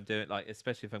 when I'm doing, like,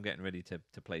 especially if I'm getting ready to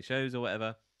play shows or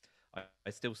whatever, I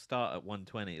still start at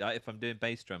 120. Like if I'm doing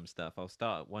bass drum stuff, I'll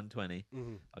start at 120.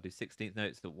 I'll do 16th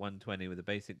notes at 120 with a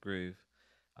basic groove,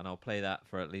 and I'll play that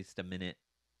for at least a minute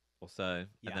or so,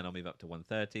 and then I'll move up to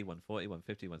 130, 140,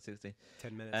 150, 160.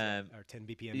 10 minutes or 10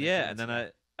 BPM. Yeah,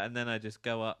 and then I just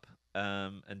go up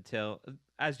until,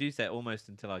 as you said, almost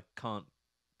until I can't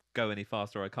go any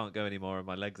faster or I can't go anymore, and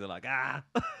my legs are like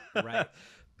Right.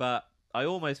 But I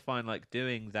almost find like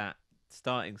doing that,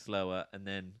 starting slower and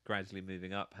then gradually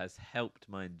moving up, has helped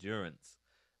my endurance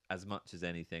as much as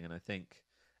anything. And I think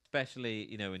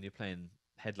especially when you're playing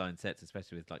headline sets,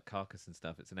 especially with like Carcass and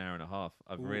stuff, it's an hour and a half.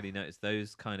 I've really noticed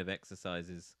those kind of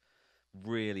exercises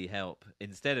really help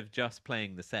instead of just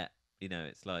playing the set.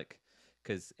 It's like,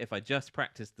 because if I just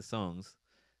practice the songs,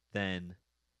 then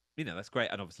that's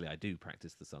great, and obviously I do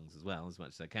practice the songs as well as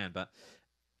much as I can, but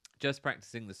just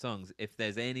practicing the songs, if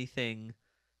there's anything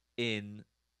in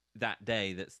that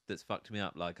day that's fucked me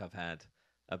up, like I've had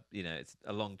it's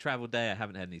a long travel day, I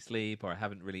haven't had any sleep, or I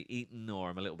haven't really eaten, or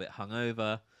I'm a little bit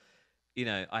hungover,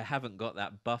 I haven't got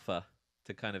that buffer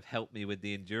to kind of help me with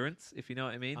the endurance, if you know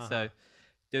what I mean. So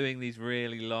doing these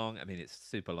really long, I mean, it's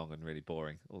super long and really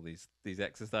boring, all these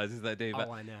exercises I do, but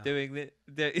I know. doing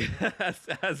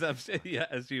as I'm sure,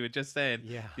 as you were just saying,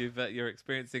 you're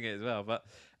experiencing it as well, but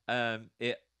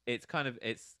it's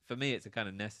for me, it's a kind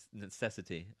of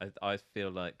necessity. I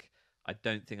feel like I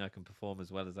don't think I can perform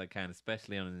as well as I can,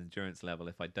 especially on an endurance level,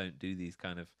 if I don't do these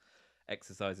kind of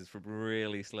exercises from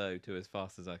really slow to as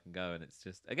fast as I can go. And it's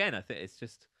just, again, I think it's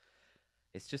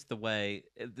just the way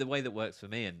that works for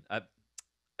me. And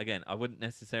I wouldn't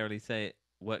necessarily say it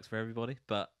works for everybody,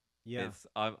 but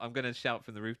I'm going to shout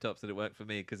from the rooftops that it worked for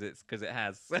me because it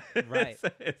has. Right.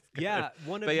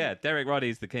 Derek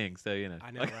Roddy's the king, so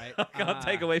I know, right? I can't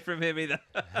take away from him either.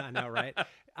 I know, right?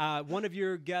 One of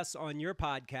your guests on your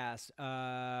podcast,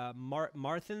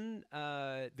 Martin,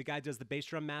 the guy who does the bass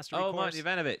drum mastery course. Martin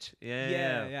Ivanovich.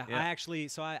 Yeah. I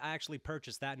actually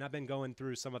purchased that, and I've been going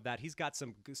through some of that. He's got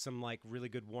some like really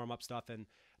good warm up stuff, and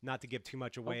not to give too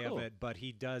much away of it, but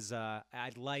he does. I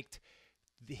liked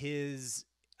his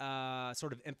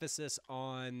sort of emphasis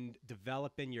on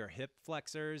developing your hip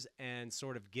flexors and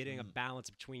sort of getting a balance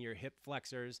between your hip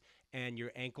flexors and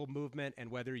your ankle movement, and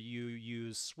whether you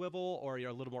use swivel or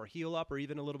you're a little more heel up or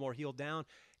even a little more heel down,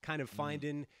 kind of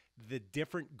finding the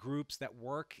different groups that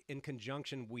work in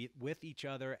conjunction with each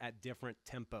other at different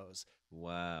tempos.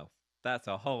 Wow. That's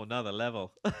a whole nother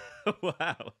level.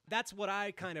 Wow. That's what I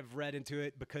kind of read into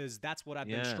it, because that's what I've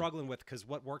been struggling with, because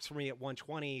what works for me at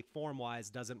 120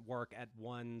 form-wise doesn't work at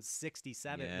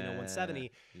 167,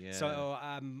 170. Yeah. So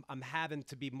I'm having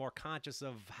to be more conscious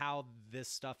of how this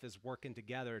stuff is working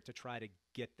together to try to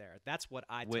get there. That's what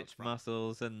I took Which from.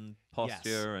 muscles and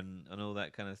posture and all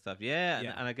that kind of stuff. Yeah,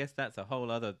 and I guess that's a whole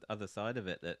other side of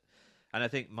it. And I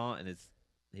think Martin is...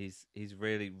 He's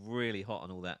really hot on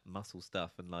all that muscle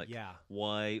stuff and like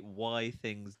why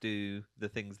things do the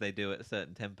things they do at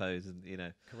certain tempos, and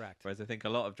Correct. Whereas I think a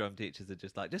lot of drum teachers are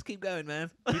just like, just keep going,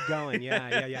 man. Keep going.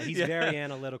 Yeah. He's very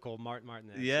analytical, Martin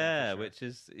is. Yeah, for sure. which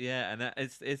is and that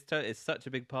it's such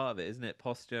a big part of it, isn't it?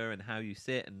 Posture and how you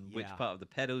sit and which part of the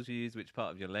pedals you use, which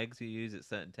part of your legs you use at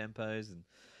certain tempos, and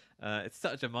it's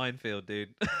such a minefield,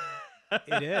 dude.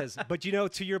 It is. But,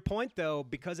 to your point, though,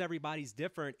 because everybody's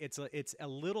different, it's a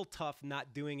little tough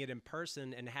not doing it in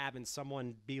person and having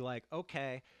someone be like,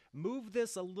 okay, move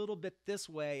this a little bit this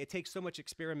way. It takes so much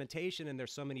experimentation, and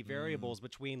there's so many variables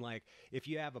between, like, if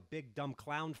you have a big dumb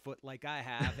clown foot like I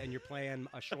have and you're playing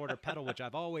a shorter pedal, which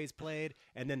I've always played,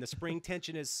 and then the spring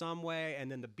tension is some way,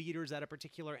 and then the beater's at a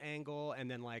particular angle,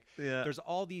 and then, like, there's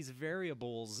all these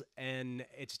variables, and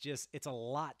it's a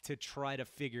lot to try to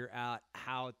figure out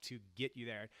how to get you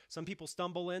there. Some people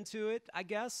stumble into it, I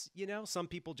guess, some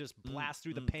people just blast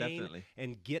through the pain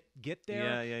and get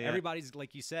there. Yeah. Everybody's,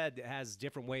 like you said, has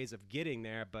different ways of getting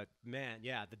there, but man,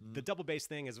 the double bass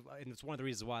thing is, and it's one of the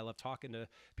reasons why I love talking to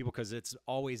people, because it's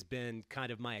always been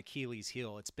kind of my Achilles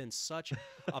heel. It's been such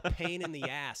a pain in the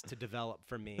ass to develop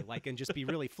for me, like, and just be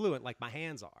really fluent like my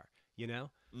hands are,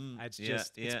 it's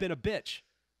been a bitch.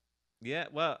 Yeah,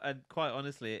 well, and quite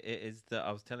honestly, it is that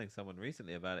I was telling someone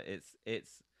recently about it.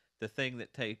 It's the thing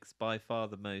that takes by far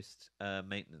the most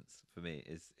maintenance for me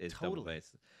is double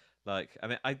bass. Like, I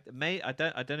mean, I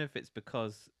don't know if it's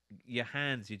because your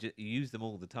hands, you use them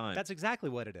all the time. That's exactly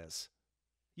what it is.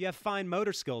 You have fine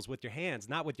motor skills with your hands,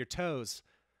 not with your toes.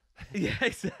 Yeah,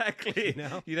 exactly.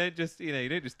 You don't just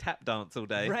tap dance all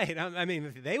day. Right. I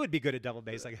mean, they would be good at double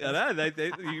bass, I guess. I know.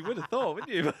 You would have thought,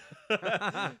 wouldn't you?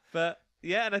 But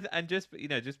yeah, and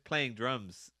just playing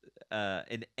drums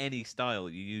in any style,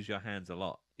 you use your hands a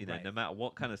lot. No matter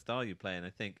what kind of style you play. And I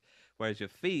think, whereas your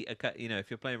feet are, if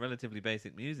you're playing relatively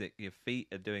basic music, your feet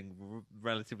are doing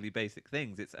relatively basic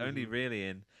things. It's only really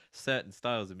in certain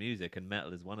styles of music, and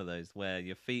metal is one of those, where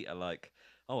your feet are like,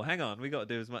 oh, hang on, we got to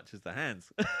do as much as the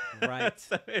hands. Right.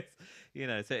 So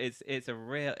it's a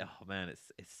real, oh man,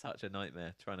 it's such a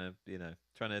nightmare trying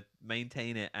to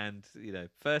maintain it, and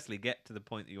firstly get to the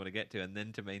point that you want to get to, and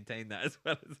then to maintain that as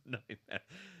well as a nightmare.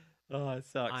 Oh, it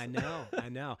sucks. I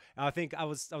know. I think I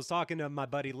was talking to my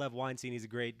buddy Lev Weinstein. He's a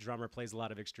great drummer, plays a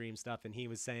lot of extreme stuff, and he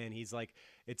was saying, he's like,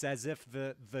 it's as if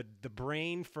the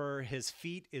brain for his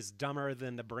feet is dumber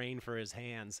than the brain for his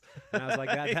hands. And I was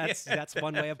like, that's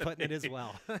one way of putting it as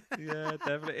well. Yeah,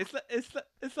 definitely.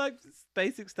 It's like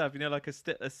basic stuff, like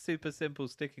a super simple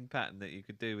sticking pattern that you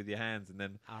could do with your hands, and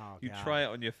then try it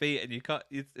on your feet, and you can't.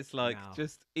 It's like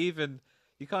just even.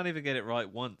 You can't even get it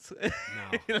right once.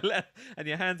 No. And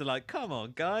your hands are like, come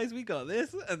on, guys, we got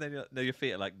this. And then your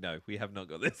feet are like, no, we have not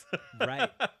got this. Right.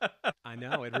 I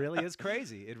know. It really is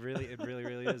crazy. It really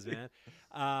is, man.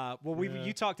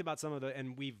 You talked about some of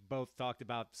and we've both talked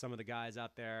about some of the guys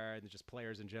out there and just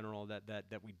players in general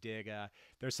that we dig.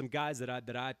 There's some guys that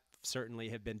I certainly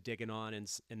have been digging on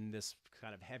in this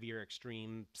kind of heavier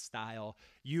extreme style.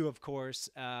 You, of course,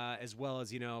 as well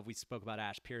as, we spoke about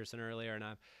Ash Pearson earlier, and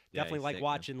I definitely like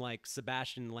watching like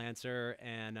Sebastian Lancer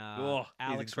and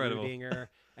Alex Rudinger,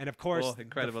 and of course the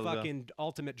fucking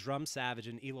ultimate drum savage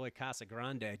and Eloy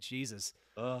Casagrande. Jesus.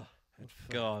 Oh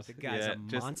God, the guy's a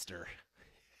monster.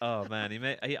 Oh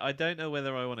man, I don't know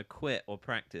whether I want to quit or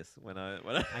practice when I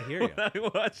hear you. When I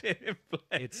watch him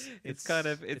play. It's kind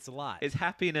of it's a lot. It's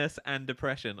happiness and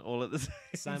depression all at the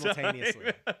same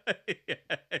simultaneously. Time. Yeah,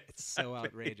 exactly. It's so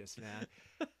outrageous, man.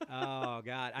 Oh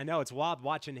God, I know, it's wild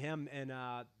watching him, and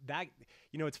that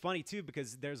it's funny too,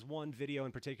 because there's one video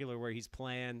in particular where he's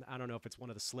playing. I don't know if it's one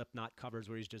of the Slipknot covers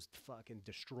where he's just fucking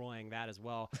destroying that as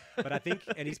well. But I think,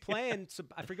 and he's playing.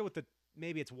 I forget what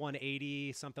maybe it's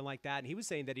 180, something like that. And he was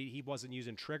saying that he wasn't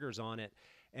using triggers on it.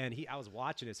 And I was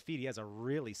watching his feet. He has a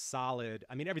really solid,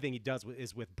 I mean, everything he does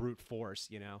is with brute force,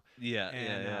 Yeah,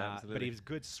 absolutely. But he was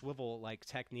good swivel like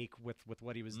technique with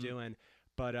what he was doing.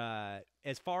 But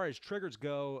as far as triggers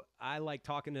go, I like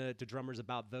talking to drummers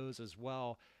about those as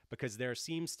well, because there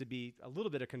seems to be a little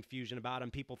bit of confusion about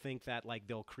them. People think that like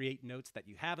they'll create notes that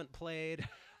you haven't played,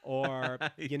 or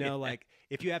like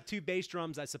if you have two bass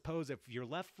drums, I suppose if your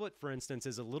left foot, for instance,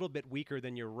 is a little bit weaker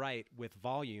than your right with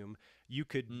volume, you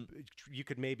could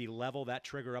maybe level that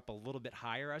trigger up a little bit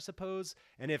higher, I suppose.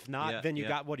 And if not, then you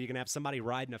got what? Are you gonna have somebody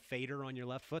riding a fader on your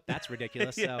left foot? That's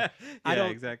ridiculous. So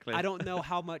exactly. I don't know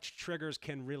how much triggers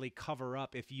can really cover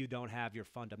up if you don't have your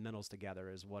fundamentals together,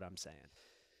 is what I'm saying.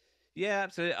 Yeah,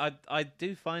 absolutely. I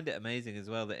do find it amazing as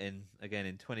well that in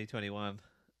 2021,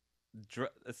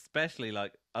 especially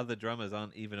like other drummers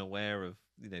aren't even aware of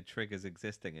triggers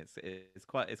existing. It's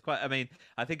quite. I mean,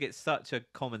 I think it's such a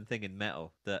common thing in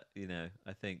metal that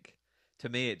I think to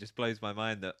me it just blows my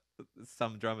mind that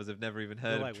some drummers have never even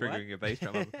heard of triggering your bass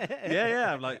drum.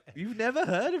 Yeah. I'm like, you've never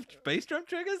heard of bass drum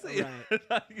triggers?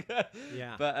 Right.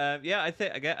 Yeah. But I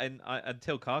think again,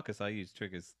 until Carcass, I use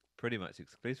triggers pretty much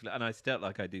exclusively, and I still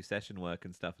I do session work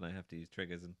and stuff, and I have to use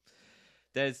triggers. And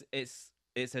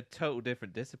it's a total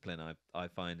different discipline. I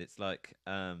find it's like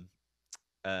and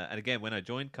again, when I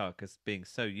joined Carcass, being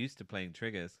so used to playing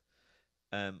triggers,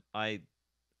 I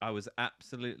was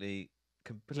absolutely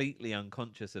completely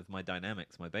unconscious of my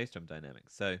dynamics, my bass drum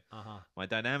dynamics. So my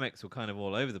dynamics were kind of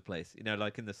all over the place.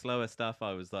 Like in the slower stuff,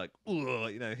 I was like,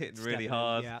 hitting really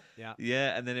hard.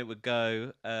 Yeah, and then it would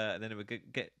go, and then it would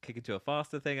get kick into a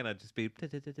faster thing, and I'd just be,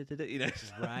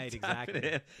 right,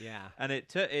 exactly. Yeah, and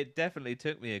it definitely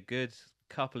took me a good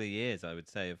couple of years, I would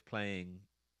say, of playing,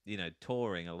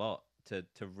 touring a lot to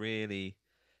really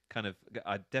kind of.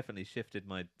 I definitely shifted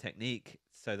my technique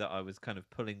so that I was kind of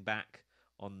pulling back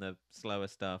on the slower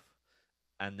stuff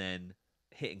and then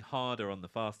hitting harder on the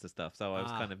faster stuff. So I was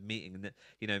kind of meeting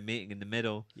in the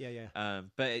middle.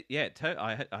 But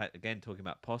I again, talking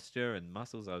about posture and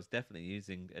muscles, I was definitely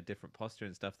using a different posture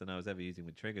and stuff than I was ever using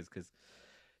with triggers, because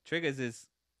triggers is,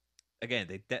 again,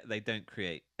 they don't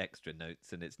create extra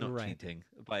notes, and it's not cheating.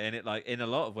 But in a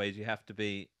lot of ways, you have to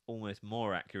be almost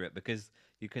more accurate, because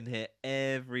you can hear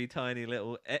every tiny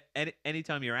little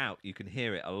anytime you're out, you can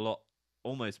hear it a lot,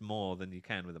 almost more than you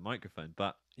can with a microphone.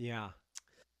 But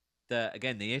the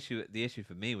issue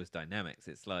for me was dynamics.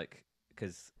 It's like,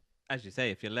 because as you say,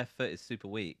 if your left foot is super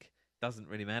weak, it doesn't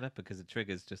really matter, because the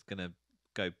trigger's just gonna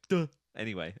go duh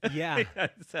anyway.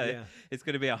 It's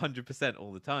gonna be 100%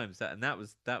 all the time. So, and that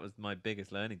was my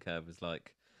biggest learning curve, was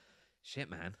like, shit,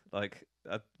 man, like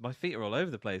my feet are all over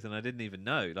the place, and I didn't even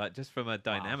know, like, just from a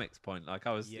dynamics point, like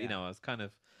I was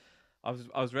I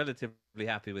was relatively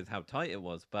happy with how tight it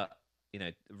was, but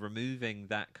removing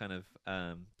that kind of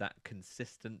that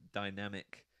consistent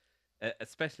dynamic,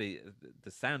 especially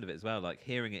the sound of it as well, like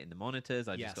hearing it in the monitors,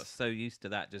 I just got so used to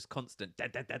that, just constant da,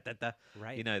 da, da, da, da.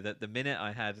 Right. That the minute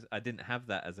I didn't have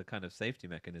that as a kind of safety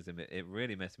mechanism, it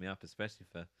really messed me up, especially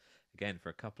for a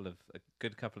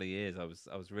good couple of years. I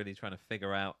was really trying to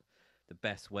figure out the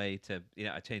best way to,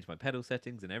 I changed my pedal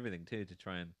settings and everything too, to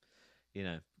try and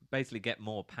basically get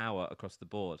more power across the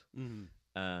board.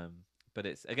 But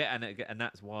it's again, and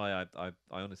that's why I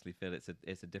honestly feel it's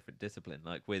a different discipline.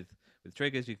 Like with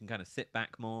triggers, you can kind of sit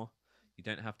back more. You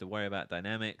don't have to worry about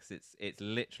dynamics. It's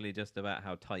literally just about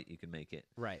how tight you can make it.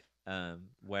 Right.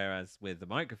 Whereas with the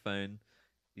microphone,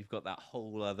 you've got that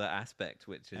whole other aspect,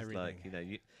 which is everything.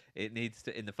 Like, it needs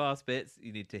to, in the fast bits,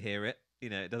 you need to hear it.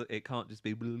 It can't just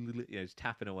be just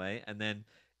tapping away. And then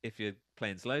if you're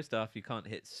playing slow stuff, you can't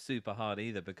hit super hard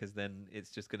either, because then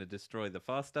it's just going to destroy the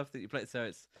fast stuff that you play. So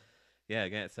it's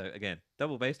again,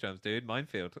 double bass drums, dude.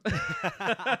 Mindfield.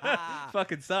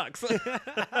 Fucking sucks.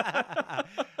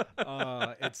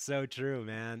 Oh, it's so true,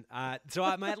 man. So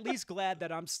I'm at least glad that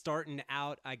I'm starting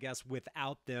out, I guess,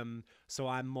 without them, so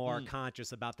I'm more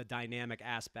conscious about the dynamic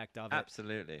aspect of it.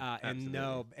 Absolutely.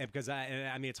 Because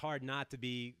I mean, it's hard not to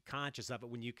be conscious of it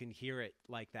when you can hear it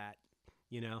like that.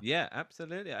 Yeah,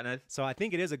 absolutely. And so I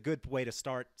think it is a good way to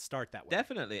start that way.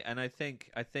 Definitely. And I think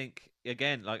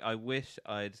again, like, I wish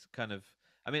I'd kind of,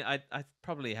 I mean, I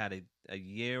probably had a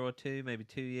year or two, maybe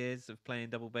 2 years of playing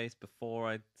double bass before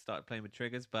I started playing with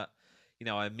triggers. But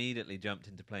I immediately jumped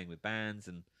into playing with bands,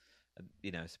 and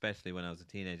especially when I was a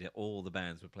teenager, all the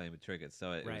bands were playing with triggers.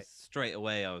 So it was straight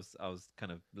away I was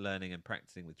kind of learning and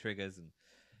practicing with triggers,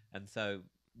 and so.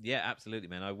 Yeah, absolutely,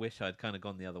 man. I wish I'd kind of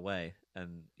gone the other way,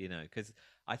 and because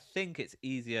I think it's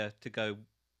easier to go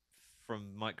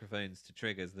from microphones to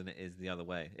triggers than it is the other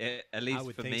way. At least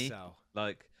for me, so.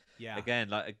 Like, again,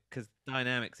 like, because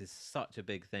dynamics is such a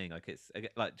big thing. Like, it's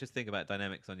like, just think about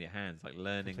dynamics on your hands. Like,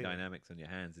 learning dynamics on your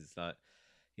hands is like,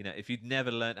 if you'd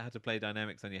never learned how to play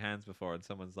dynamics on your hands before, and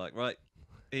someone's like, right,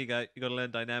 Here you go. You got to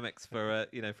learn dynamics for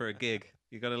for a gig.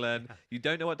 You got to learn. You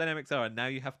don't know what dynamics are, and now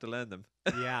you have to learn them.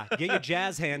 Yeah, get your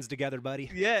jazz hands together, buddy.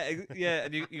 Yeah,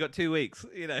 and you got 2 weeks.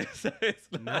 So it's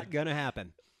Not gonna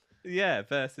happen. yeah.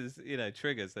 Versus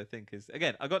triggers. I think is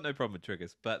again. I got no problem with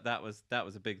triggers, but that was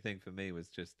a big thing for me was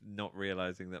just not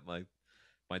realizing that my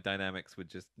dynamics were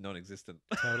just non-existent.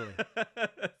 Totally.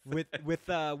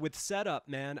 With setup,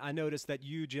 man, I noticed that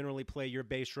you generally play your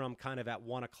bass drum kind of at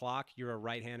 1 o'clock. You're a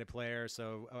right-handed player,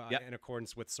 so Yep. in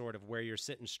accordance with sort of where you're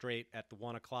sitting straight at the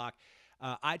 1 o'clock.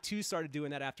 I too started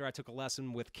doing that after I took a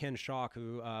lesson with Ken Schock,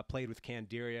 who played with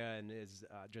Candiria and is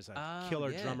just a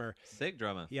killer drummer. Sick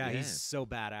drummer. Yeah, he's so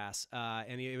badass.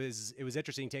 And it was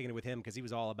interesting taking it with him because he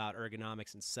was all about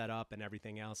ergonomics and setup and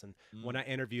everything else. And when I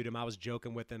interviewed him, I was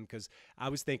joking with him because I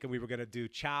was thinking we were going to do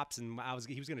chops and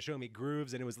he was going to show me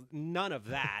grooves, and it was none of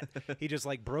that. He just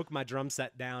like broke my drum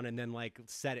set down and then like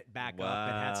set it back up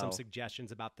and had some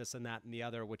suggestions about this and that and the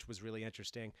other, which was really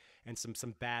interesting, and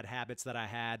some bad habits that I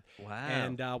had. Wow.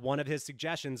 And one of his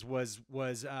suggestions was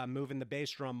moving the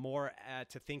bass drum more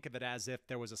to think of it as if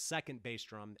there was a second bass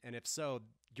drum, and if so,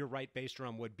 your right bass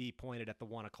drum would be pointed at the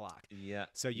 1 o'clock. Yeah.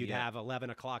 So you'd have 11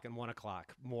 o'clock and 1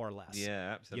 o'clock, more or less.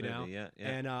 Yeah, absolutely. Yeah.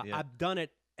 And I've done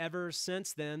it ever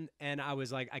since then, and I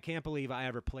was like, I can't believe I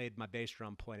ever played my bass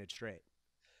drum pointed straight.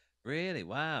 Really?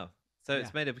 Wow. So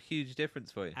it's made a huge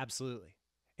difference for you. Absolutely.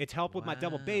 It's helped with my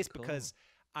double bass cool. because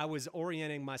I was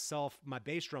orienting my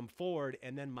bass drum forward,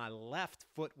 and then my left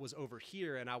foot was over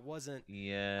here, and I wasn't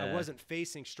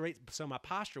facing straight, so my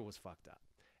posture was fucked up.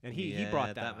 And he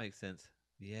brought that up. Makes sense.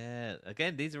 Yeah.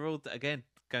 Again, these are all going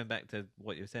back to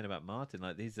what you were saying about Martin.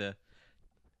 Like these are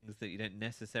things that you don't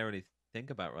necessarily think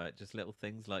about, right? Just little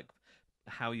things like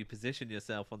how you position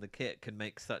yourself on the kit can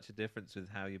make such a difference with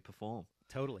how you perform.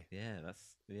 Totally. Yeah,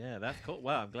 that's cool.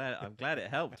 Wow, I'm glad it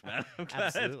helped, man. I'm glad.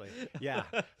 Absolutely. Yeah.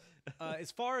 As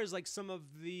far as like some of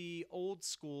the old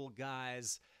school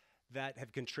guys that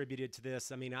have contributed to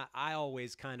this, I mean, I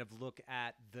always kind of look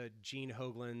at the Gene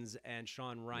Hoglan's and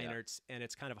Sean Reinert's, and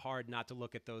it's kind of hard not to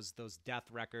look at those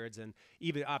Death records, and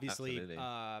even obviously,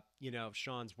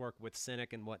 Sean's work with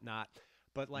Cynic and whatnot.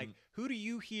 But like, who do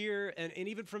you hear? And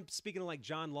even from speaking of like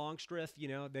John Longstreth,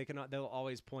 they'll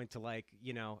always point to like,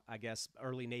 I guess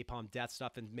early Napalm Death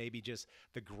stuff and maybe just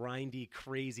the grindy,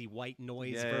 crazy white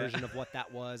noise version of what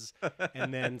that was.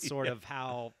 And then sort of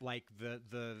how like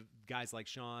the guys like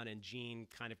Sean and Gene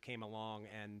kind of came along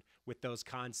and with those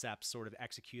concepts sort of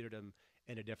executed them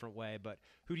in a different way. But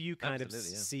who do you kind of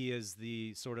see as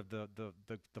the sort of the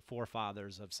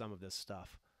forefathers of some of this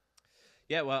stuff?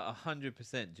 Yeah, well,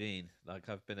 100% Gene. Like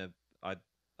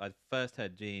I first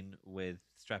heard Gene with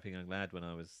Strapping Young Lad when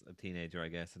I was a teenager, I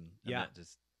guess, and that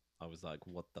just, I was like,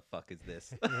 what the fuck is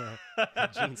this?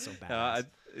 Gene's so badass.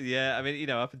 I mean,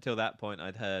 up until that point,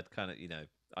 I'd heard kind of,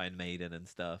 Iron Maiden and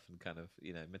stuff, and kind of,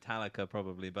 Metallica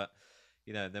probably, but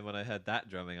then when I heard that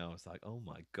drumming, I was like, oh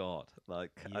my god,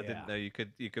 like I didn't know you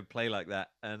could play like that,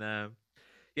 and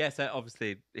so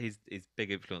obviously he's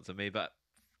big influence on me, but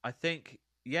I think.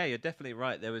 Yeah, you're definitely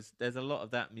right. There's a lot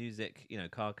of that music,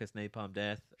 Carcass, Napalm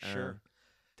Death, sure,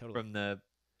 totally, from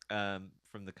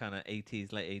the kind of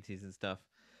 80s, late 80s and stuff.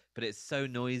 But it's so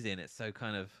noisy and it's so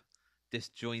kind of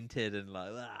disjointed and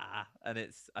like and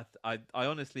it's I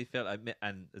honestly feel like,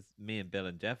 and as me and Bill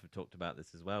and Jeff have talked about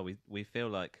this as well. We feel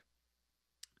like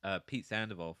Pete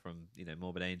Sandoval from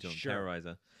Morbid Angel and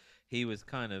Terrorizer, he was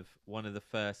kind of one of the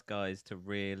first guys to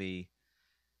really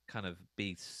kind of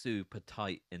be super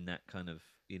tight in that kind of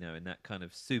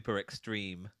super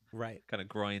extreme kind of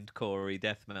grindcore-y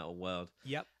death metal world.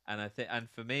 Yep. And I think, and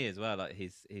for me as well, like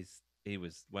he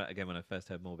was, well, again, when I first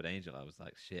heard Morbid Angel, I was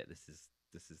like, shit, this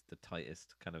is the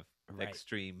tightest kind of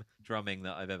extreme drumming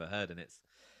that I've ever heard, and it's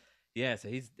so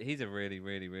he's a really,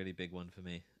 really, really big one for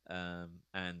me.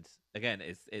 And again,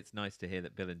 it's nice to hear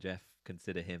that Bill and Jeff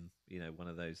consider him one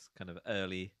of those kind of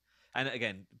early. And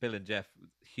again, Bill and Jeff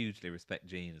hugely respect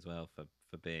Gene as well for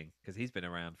being, because he's been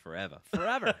around forever.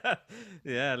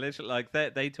 Yeah, literally, like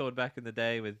they toured back in the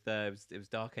day with it was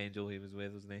Dark Angel he was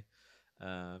with, wasn't he?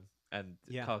 And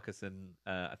Carcass and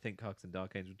I think Carcass and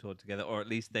Dark Angel toured together, or at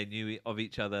least they knew of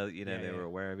each other. They were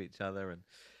aware of each other.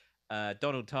 And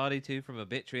Donald Tardy too from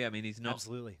Obituary. I mean, he's not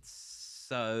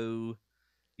so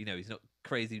he's not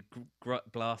crazy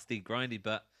blasty grindy,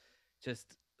 but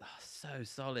just. Oh, so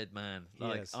solid, man!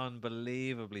 Like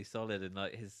unbelievably solid, and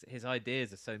like his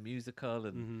ideas are so musical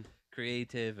and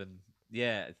creative, and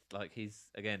it's like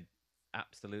he's again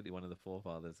absolutely one of the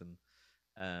forefathers. And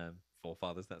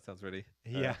forefathers. That sounds really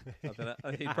Yeah. I don't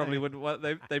know. He probably wouldn't want.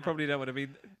 They probably don't want to be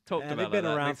talked Yeah, about. they've been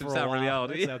like that. around Makes them for a sound really while.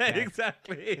 old. It's Yeah, okay.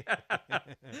 exactly.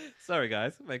 Sorry,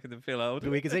 guys, making them feel old.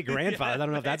 We could say grandfathers. I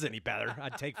don't know if that's any better.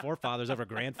 I'd take forefathers over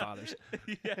grandfathers.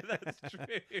 Yeah, that's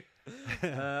true.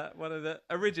 One of the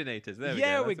originators. There we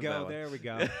Yeah, go. we That's a better go. one. There we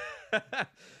go.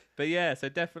 But yeah, so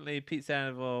definitely Pete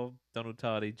Sandoval, Donald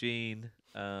Tardy, Gene,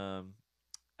 and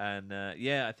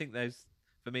yeah, I think those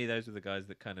for me those were the guys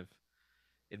that kind of,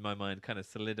 in my mind, kind of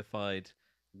solidified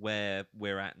where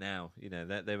we're at now. You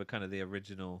know, they were kind of the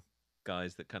original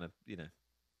guys that kind of, you know,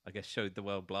 I guess showed the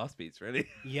world blast beats really.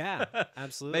 Yeah,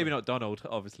 absolutely. Maybe not Donald,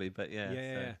 obviously, but yeah.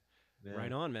 Yeah. Yeah.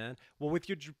 Right on, man. Well, with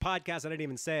your podcast, I didn't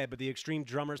even say it, but the Extreme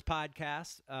Drummers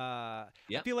podcast, I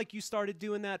feel like you started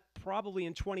doing that probably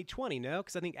in 2020, no?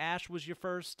 Because I think Ash was your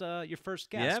first guest,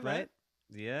 Yeah, right? man.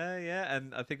 Yeah,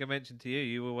 and I think I mentioned to you,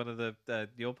 you were one of the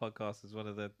your podcast was one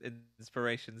of the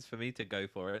inspirations for me to go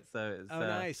for it. So it's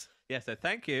nice. Yeah, so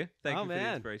thank you for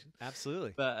the inspiration.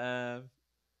 Absolutely. But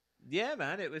yeah,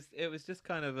 man, it was just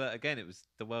kind of again, it was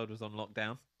the world was on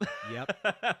lockdown.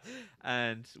 Yep.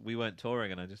 And we weren't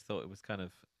touring, and I just thought it was kind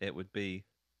of it would be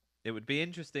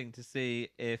interesting to see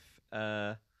if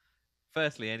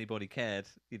firstly anybody cared,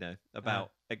 you know,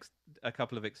 about a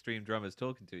couple of extreme drummers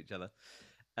talking to each other.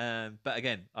 But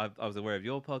again, I was aware of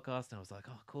your podcast, and I was like,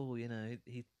 oh, cool. You know,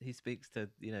 he speaks to,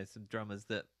 you know, some drummers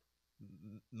that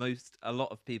a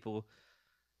lot of people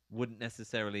wouldn't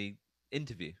necessarily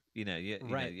interview. You know,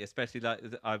 right. Especially like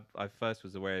I first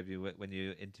was aware of you when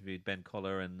you interviewed Ben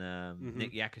Collar and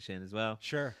Nick Yakashin as well.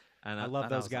 Sure. And I love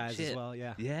those like, guys as shit. well.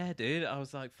 Yeah. Yeah, dude. I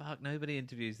was like, fuck, nobody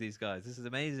interviews these guys. This is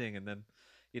amazing. And then,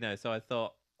 you know, so I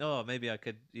thought, oh, maybe I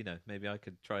could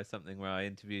try something where I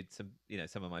interviewed some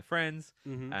of my friends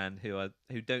and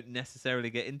who don't necessarily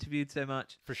get interviewed so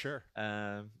much. For sure.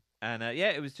 Yeah,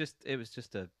 it was just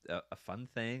a fun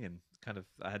thing, and kind of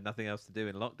I had nothing else to do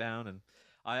in lockdown, and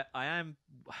I am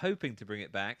hoping to bring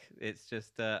it back. It's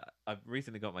just I've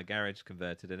recently got my garage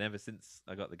converted, and ever since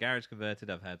I got the garage converted,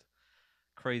 I've had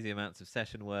crazy amounts of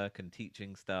session work and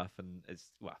teaching stuff, and it's,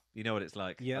 well, you know what it's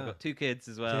like. Yeah. I've got 2 kids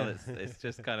as well. Yeah. It's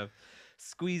just kind of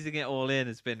squeezing it all in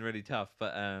has been really tough,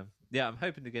 but yeah, I'm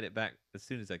hoping to get it back as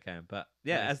soon as I can. But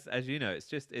yeah, nice. as you know,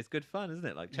 it's good fun, isn't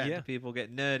it? Like chatting to people,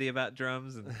 getting nerdy about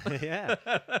drums, and yeah.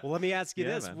 Well, let me ask you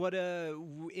this: man. what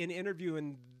in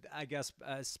interviewing, I guess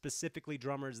specifically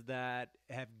drummers that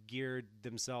have geared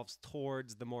themselves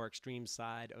towards the more extreme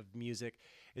side of music,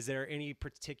 is there any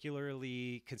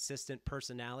particularly consistent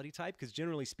personality type? Because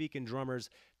generally speaking, drummers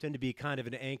tend to be kind of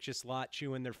an anxious lot,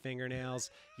 chewing their fingernails,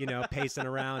 you know, pacing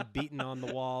around, beating on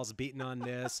the walls, beating on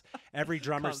this. Every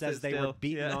drummer Can't says sit they were still.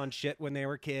 beating Yeah. on shit when they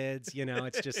were kids. You know,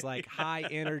 it's just like high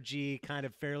energy, kind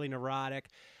of fairly neurotic.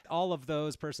 All of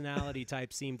those personality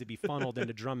types seem to be funneled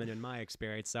into drumming in my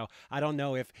experience. So I don't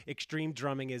know if extreme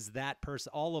drumming is that person,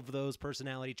 all of those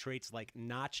personality traits like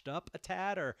notched up a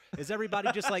tad, or is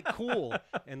everybody just like cool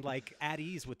and like at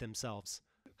ease with themselves?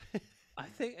 I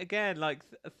think again, like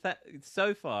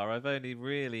so far, I've only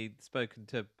really spoken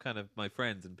to kind of my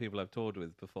friends and people I've toured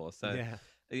with before. So Yeah.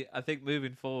 I think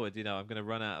moving forward, you know, I'm going to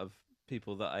run out of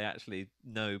people that I actually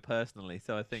know personally.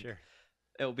 So I think Sure.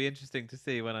 it'll be interesting to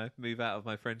see when I move out of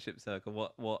my friendship circle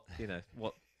what you know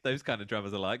what those kind of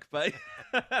drummers are like. But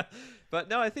but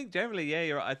no, I think generally, yeah,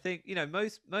 you're right. I think, you know,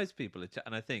 most people are,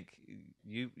 and I think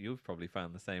you've probably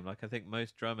found the same. Like I think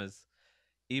most drummers,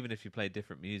 even if you play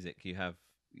different music, you have,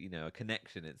 you know, a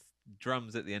connection. It's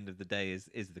drums at the end of the day is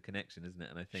the connection, isn't it?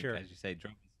 And I think, Sure. as you say,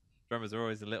 drummers are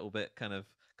always a little bit kind of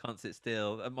can't sit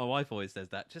still. And my wife always says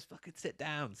that, just fucking sit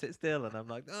down, sit still. And I'm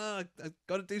like, oh, I've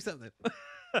got to do something.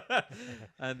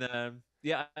 And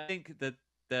yeah, I think that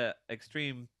the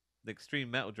extreme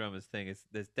metal drummers thing is,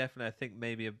 there's definitely, I think,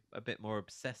 maybe a bit more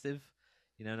obsessive,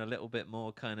 you know, and a little bit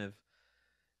more kind of,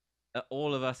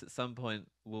 all of us at some point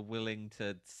were willing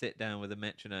to sit down with a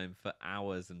metronome for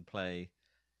hours and play.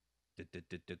 Do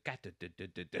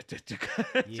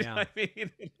you know what I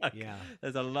mean? Like, Yeah.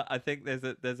 there's a lot. I think there's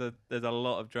a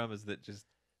lot of drummers that just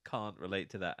can't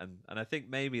relate to that, and I think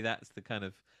maybe that's the kind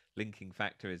of linking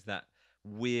factor, is that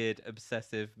weird,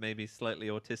 obsessive, maybe slightly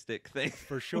autistic thing.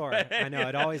 For sure. I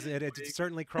know it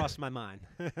certainly crossed my mind.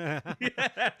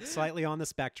 Yeah. Slightly on the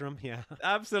spectrum. Yeah.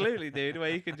 Absolutely, dude. Where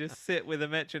you can just sit with a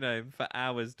metronome for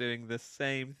hours doing the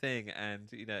same thing,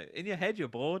 and, you know, in your head you're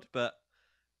bored, but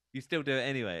you still do it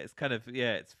anyway. It's kind of,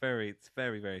 yeah, it's very,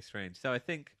 very strange. So I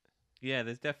think, yeah,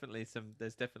 there's definitely some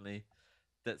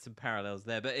parallels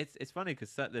there. But it's funny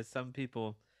because there's some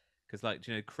people, because, like,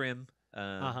 do you know Krim?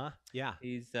 Yeah.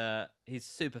 He's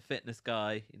super fitness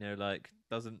guy. You know, like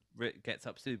gets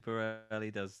up super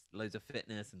early, does loads of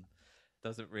fitness, and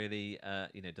doesn't really,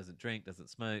 doesn't drink, doesn't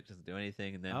smoke, doesn't do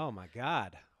anything, and then Oh my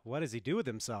God. What does he do with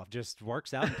himself? Just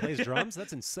works out and plays drums?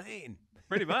 That's insane.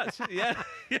 pretty much, yeah,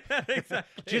 yeah,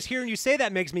 exactly. Just hearing you say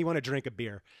that makes me want to drink a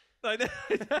beer. I know,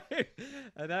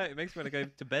 I know. It makes me want to go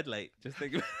to bed late. Just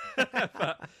think,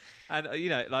 and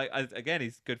again,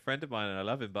 he's a good friend of mine, and I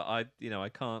love him. But I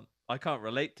can't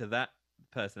relate to that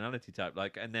personality type.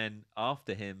 Like, and then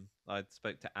after him, I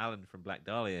spoke to Alan from Black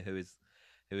Dahlia, who is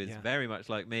very much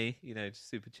like me. Just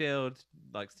super chilled,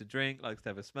 likes to drink, likes to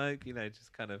have a smoke.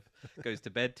 Just kind of goes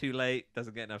to bed too late,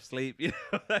 doesn't get enough sleep.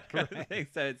 That kind of thing.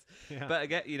 So it's, but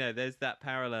again, there's that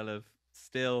parallel of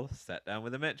still sat down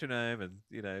with a metronome and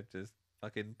just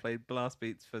fucking played blast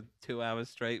beats for 2 hours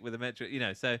straight with a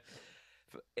metronome. So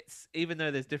it's, even though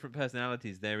there's different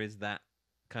personalities, there is that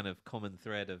kind of common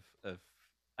thread of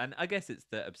and I guess it's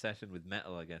the obsession with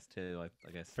metal, I guess, too.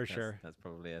 I guess sure that's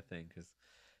probably a thing, because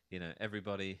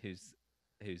everybody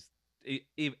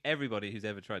everybody who's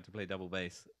ever tried to play double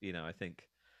bass, I think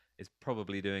is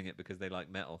probably doing it because they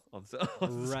like metal on some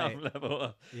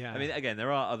level. Yeah. I mean, again,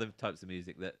 there are other types of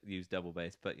music that use double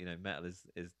bass, but metal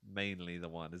is mainly the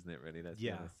one, isn't it? Really, let's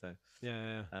be honest. So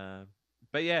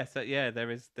but yeah, so yeah, there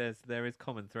is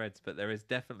common threads, but there is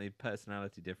definitely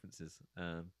personality differences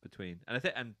between, and I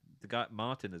think, and the guy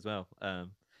Martin as well, the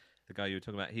guy you were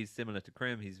talking about, he's similar to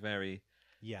Krim. He's very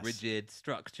rigid,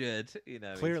 structured.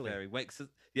 Clearly, he's very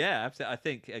yeah, absolutely. I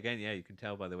think, again, yeah, you can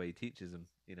tell by the way he teaches and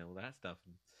all that stuff,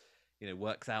 and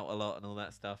works out a lot and all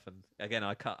that stuff. And again,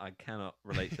 I cannot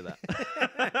relate to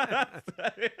that.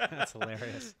 That's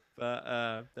hilarious.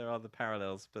 But there are the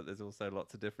parallels, but there's also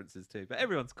lots of differences too. But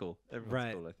everyone's cool.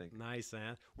 Everyone's cool, I think. Nice,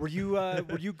 man. Were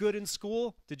you good in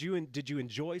school? Did you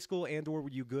enjoy school, and or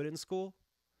were you good in school?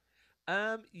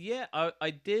 Yeah, I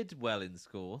did well in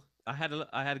school. I had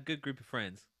a good group of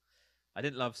friends. I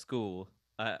didn't love school.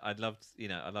 I loved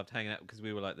hanging out because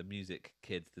we were like the music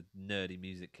kids, the nerdy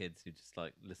music kids who just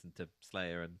like listened to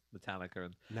Slayer and Metallica,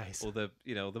 and all the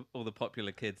all the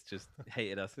popular kids just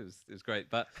hated us. It was great.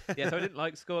 But yeah, so I didn't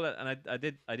like school, and I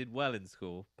did well in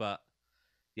school. But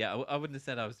yeah, I wouldn't have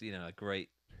said I was a great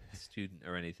student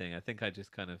or anything. I think I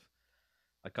just kind of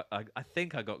I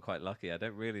think I got quite lucky. I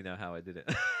don't really know how I did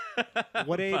it.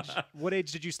 What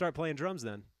age did you start playing drums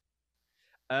then?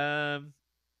 I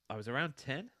was around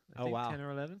 10. I think 10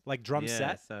 or 11. Like drum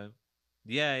set? So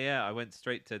yeah. I went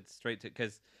straight to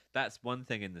because that's one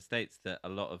thing in the States that a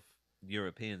lot of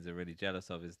Europeans are really jealous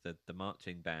of, is the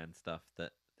marching band stuff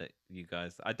that you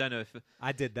guys. I don't know if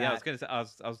I did that. Yeah, I was going to say,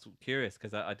 I was curious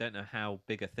because I don't know how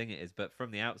big a thing it is, but from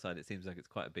the outside it seems like it's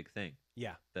quite a big thing.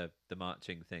 Yeah. The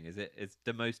marching thing, is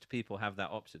do most people have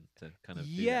that option to kind of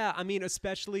do Yeah, that? I mean,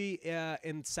 especially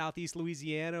in Southeast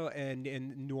Louisiana and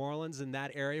in New Orleans, in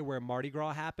that area where Mardi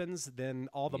Gras happens, then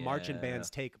all the marching bands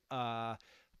take part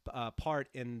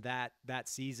in that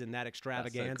season, that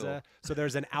extravaganza. So cool. So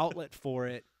there's an outlet for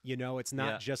it. It's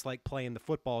not just like playing the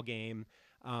football game.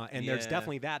 And there's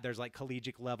definitely that. There's like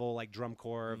collegiate level, like drum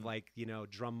corps, like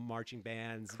drum marching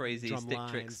bands, crazy drum stick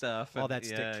lines, trick stuff, all that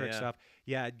stick trick stuff.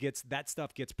 Yeah, that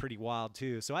stuff gets pretty wild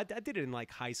too. So I did it in like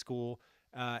high school,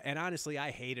 and honestly, I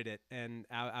hated it. And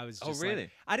I was just really?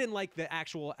 like, I didn't like the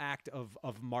actual act of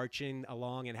marching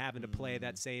along and having to play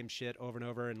that same shit over and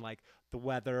over, and like the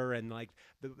weather and like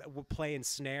we're playing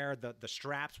snare, the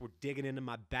straps were digging into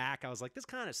my back. I was like, this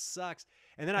kind of sucks.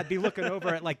 And then I'd be looking over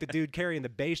at like the dude carrying the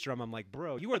bass drum. I'm like,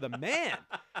 bro, you are the man.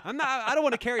 I don't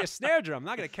want to carry a snare drum. I'm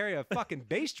not going to carry a fucking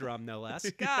bass drum, no less.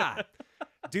 God.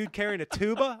 Dude carrying a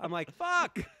tuba. I'm like,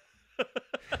 fuck.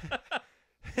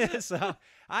 So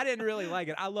I didn't really like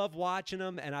it. I love watching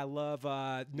them, and I love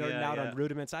nerding out on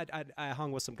rudiments. I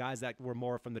hung with some guys that were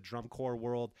more from the drum corps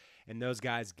world, and those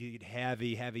guys get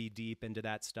heavy deep into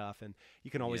that stuff, and you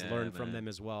can always learn from them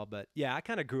as well. But yeah, I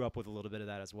kind of grew up with a little bit of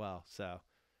that as well. So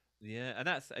yeah, and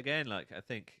that's, again, like, I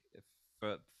think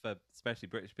for especially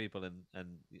British people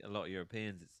and a lot of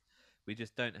Europeans, we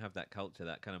just don't have that culture,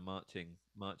 that kind of marching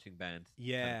band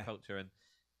kind of culture,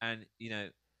 and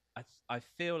I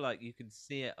feel like you can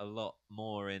see it a lot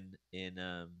more in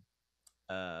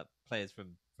players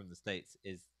from the States.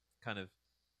 Is kind of,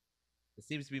 there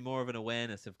seems to be more of an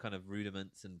awareness of kind of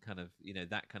rudiments and kind of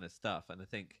that kind of stuff, and I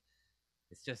think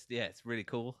it's just it's really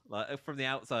cool. Like, from the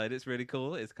outside, it's really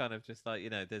cool. It's kind of just like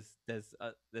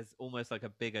there's almost like a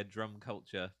bigger drum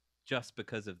culture just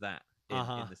because of that in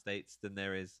the States than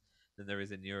there is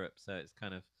in Europe. So it's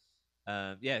kind of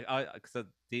so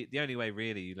the only way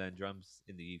really you learn drums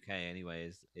in the UK anyway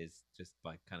is just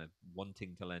by kind of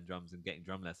wanting to learn drums and getting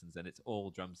drum lessons, and it's all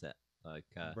drum set. Like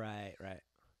right.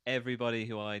 everybody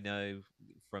who I know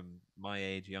from my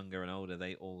age, younger and older,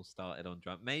 they all started on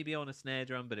drum, maybe on a snare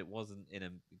drum, but it wasn't in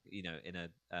a in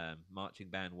a marching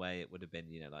band way. It would have been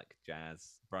like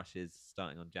jazz brushes,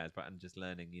 starting on jazz, and just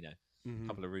learning a Hmm.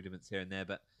 couple of rudiments here and there.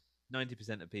 But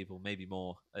 90% of people, maybe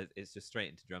more, it's just straight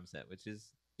into drum set, which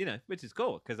is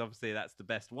cool because obviously that's the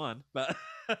best one. But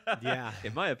Yeah.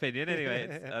 in my opinion,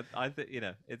 anyway, I think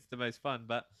it's the most fun.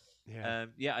 But Yeah.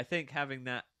 yeah, I think having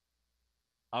that,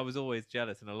 I was always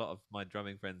jealous, and a lot of my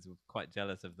drumming friends were quite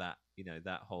jealous of that.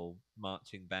 That whole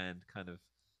marching band kind of,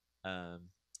 um,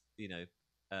 you know,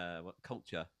 what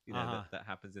culture, Uh-huh. that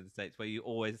happens in the States, where you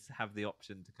always have the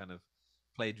option to kind of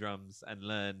play drums and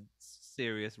learn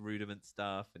serious rudiment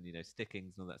stuff and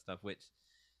stickings and all that stuff. Which,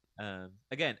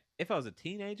 again, if I was a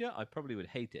teenager, I probably would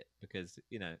hate it because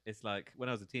it's like when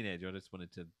I was a teenager, I just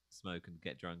wanted to smoke and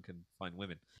get drunk and find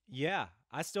women. Yeah,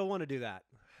 I still want to do that.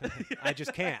 I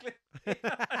just can't. Yeah,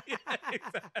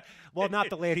 exactly. Well, not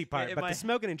the lady part, in but my- the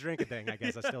smoking and drinking thing, I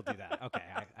guess I still do that. Okay,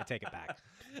 I take it back.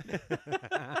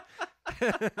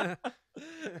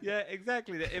 Yeah,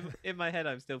 exactly. In my head,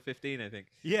 I'm still 15, I think.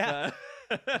 Yeah.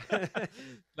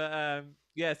 But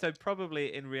yeah, so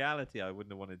probably in reality, I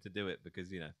wouldn't have wanted to do it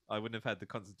because I wouldn't have had the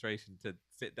concentration to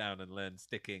sit down and learn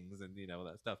stickings and all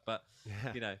that stuff. But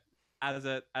Yeah. as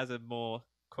a more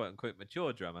quote unquote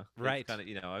mature drummer, Right.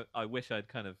 Kind of I wish I'd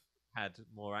kind of had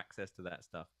more access to that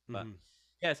stuff. But Mhm.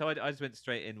 yeah, so I just went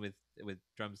straight in with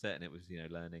drum set, and it was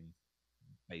learning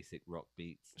basic rock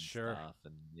beats and Sure. stuff,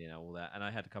 and all that. And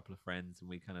I had a couple of friends, and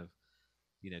we kind of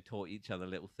taught each other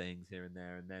little things here and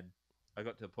there. And then I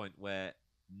got to a point where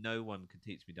no one could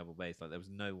teach me double bass. Like there was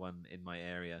no one in my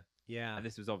area, Yeah. and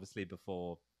this was obviously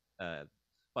before.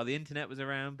 Well, the internet was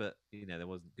around, but there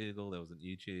wasn't Google, there wasn't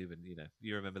YouTube, and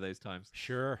you remember those times.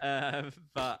 Sure.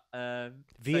 But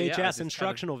VHS so, yeah, I just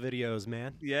instructional videos,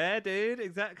 man. yeah, dude,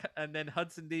 exactly. And then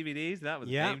Hudson DVDs, that was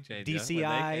a Yeah. game changer. when they DCI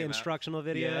came out. instructional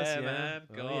videos. Yeah, Yeah, man.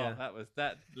 Oh, God, yeah.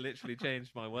 that literally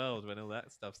changed my world when all that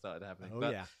stuff started happening. Oh,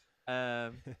 But,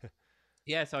 yeah.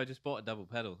 yeah, so I just bought a double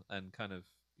pedal and kind of,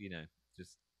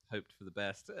 just hoped for the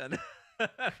best. And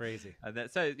Crazy. And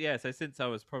that, so yeah, so since I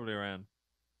was probably around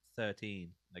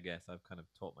 13, I guess I've kind of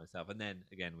taught myself. And then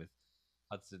again with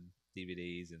Hudson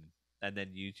DVDs and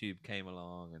then YouTube came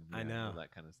along and I know. all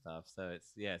that kind of stuff. So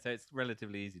it's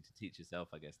relatively easy to teach yourself,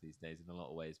 I guess, these days in a lot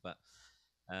of ways. But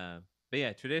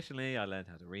yeah, traditionally I learned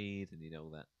how to read and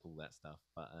all that stuff.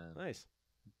 But Nice.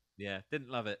 yeah, didn't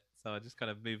love it, so I just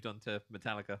kind of moved on to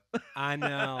Metallica. I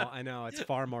know. It's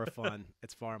far more fun.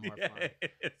 It's far more Yeah, fun.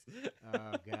 it is.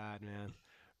 Oh God, man.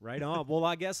 Right on. Well,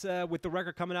 I guess with the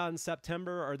record coming out in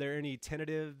September, are there any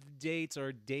tentative dates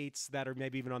or dates that are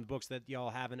maybe even on the books that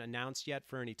y'all haven't announced yet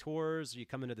for any tours? Are you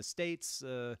coming to the States?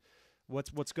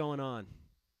 What's going on?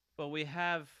 Well, we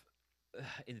have,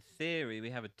 in theory,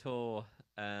 we have a tour.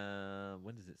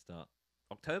 When does it start?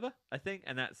 October, I think,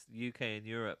 and that's UK and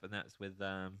Europe, and that's with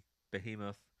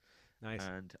Behemoth Nice.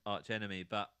 and Arch Enemy.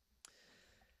 But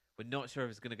we're not sure if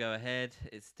it's going to go ahead.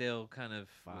 It's still kind of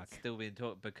Fuck. still being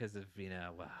talked because of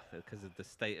because of the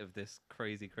state of this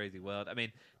crazy world. I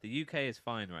mean, the UK is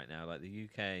fine right now. Like the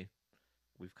UK,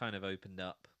 we've kind of opened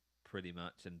up pretty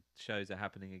much, and shows are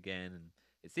happening again, and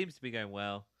it seems to be going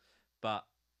well. But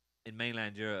in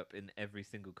mainland Europe, in every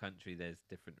single country, there's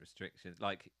different restrictions.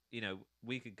 Like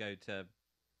we could go to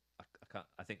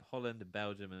I think Holland and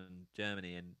Belgium and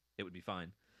Germany, and it would be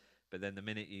fine. But then the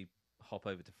minute you hop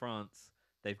over to France,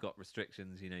 they've got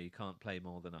restrictions. You can't play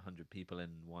more than 100 people in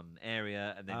one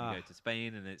area, and then you go to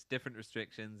Spain, and it's different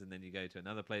restrictions, and then you go to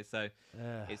another place. So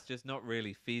it's just not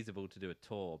really feasible to do a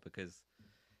tour because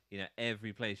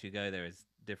every place you go there is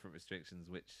different restrictions.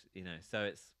 Which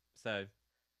so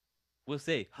we'll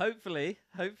see. Hopefully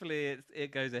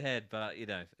it goes ahead, but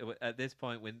at this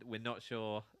point we're not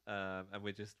sure, and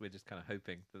we're just kind of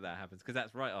hoping that happens because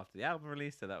that's right after the album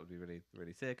release, so that would be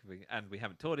really sick. And we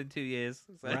haven't toured in 2 years,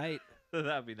 so Right.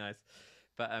 that would be nice.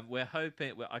 But we're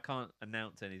hoping. I can't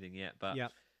announce anything yet, but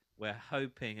Yep. we're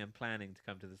hoping and planning to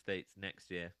come to the States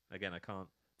next year. Again, I can't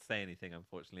say anything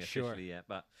unfortunately Sure. officially yet,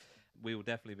 but we will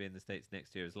definitely be in the States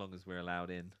next year as long as we're allowed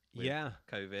in. With Yeah.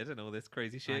 COVID and all this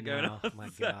crazy I shit going know. on. My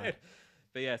So- God.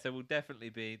 But yeah, so we'll definitely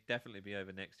be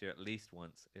over next year at least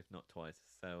once, if not twice.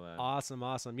 So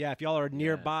Awesome. Yeah, if y'all are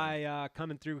nearby,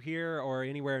 coming through here or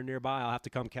anywhere nearby, I'll have to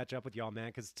come catch up with y'all, man.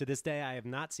 Because to this day, I have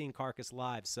not seen Carcass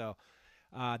live. So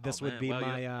This Oh, would man. be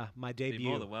Well, my Be debut.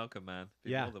 more than welcome, man.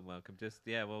 Be Yeah. more than welcome. Just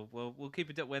we'll keep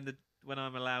it up when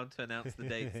I'm allowed to announce the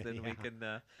dates. Then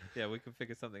we can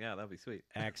figure something out. That'll be sweet.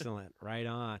 Excellent. Right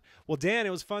on. Well, Dan, it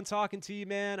was fun talking to you,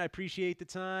 man. I appreciate the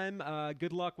time.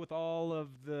 Good luck with all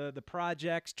of the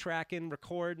projects, tracking,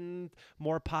 recording,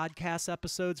 more podcast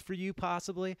episodes for you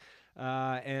possibly.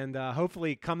 And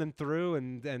hopefully coming through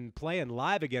and playing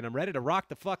live again. I'm ready to rock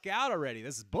the fuck out already.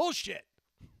 This is bullshit.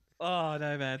 Oh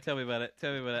no, man! Tell me about it.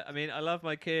 Tell me about it. I mean, I love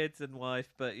my kids and wife,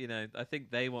 but I think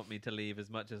they want me to leave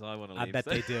as much as I want to leave. I bet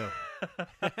they do.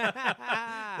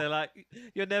 They're like,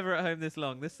 "You're never at home this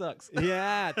long. This sucks."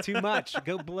 Yeah, too much.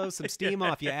 Go blow some steam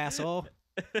off, you asshole.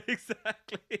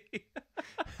 Exactly.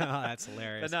 Oh, that's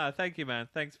hilarious. But no, thank you, man.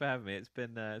 Thanks for having me. It's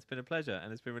been a pleasure,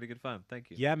 and it's been really good fun.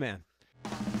 Thank you. Yeah, man.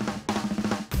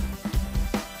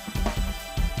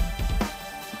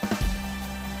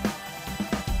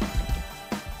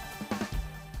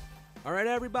 All right,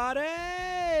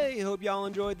 everybody. Hope y'all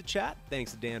enjoyed the chat.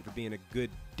 Thanks to Dan for being a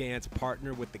good dance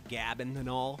partner with the gabbing and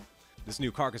all. This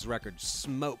new Carcass record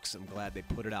smokes. I'm glad they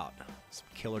put it out. Some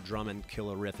killer drumming,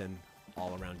 killer riffing,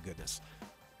 all around goodness.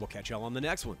 We'll catch y'all on the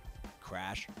next one.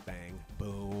 Crash, bang,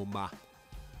 boom.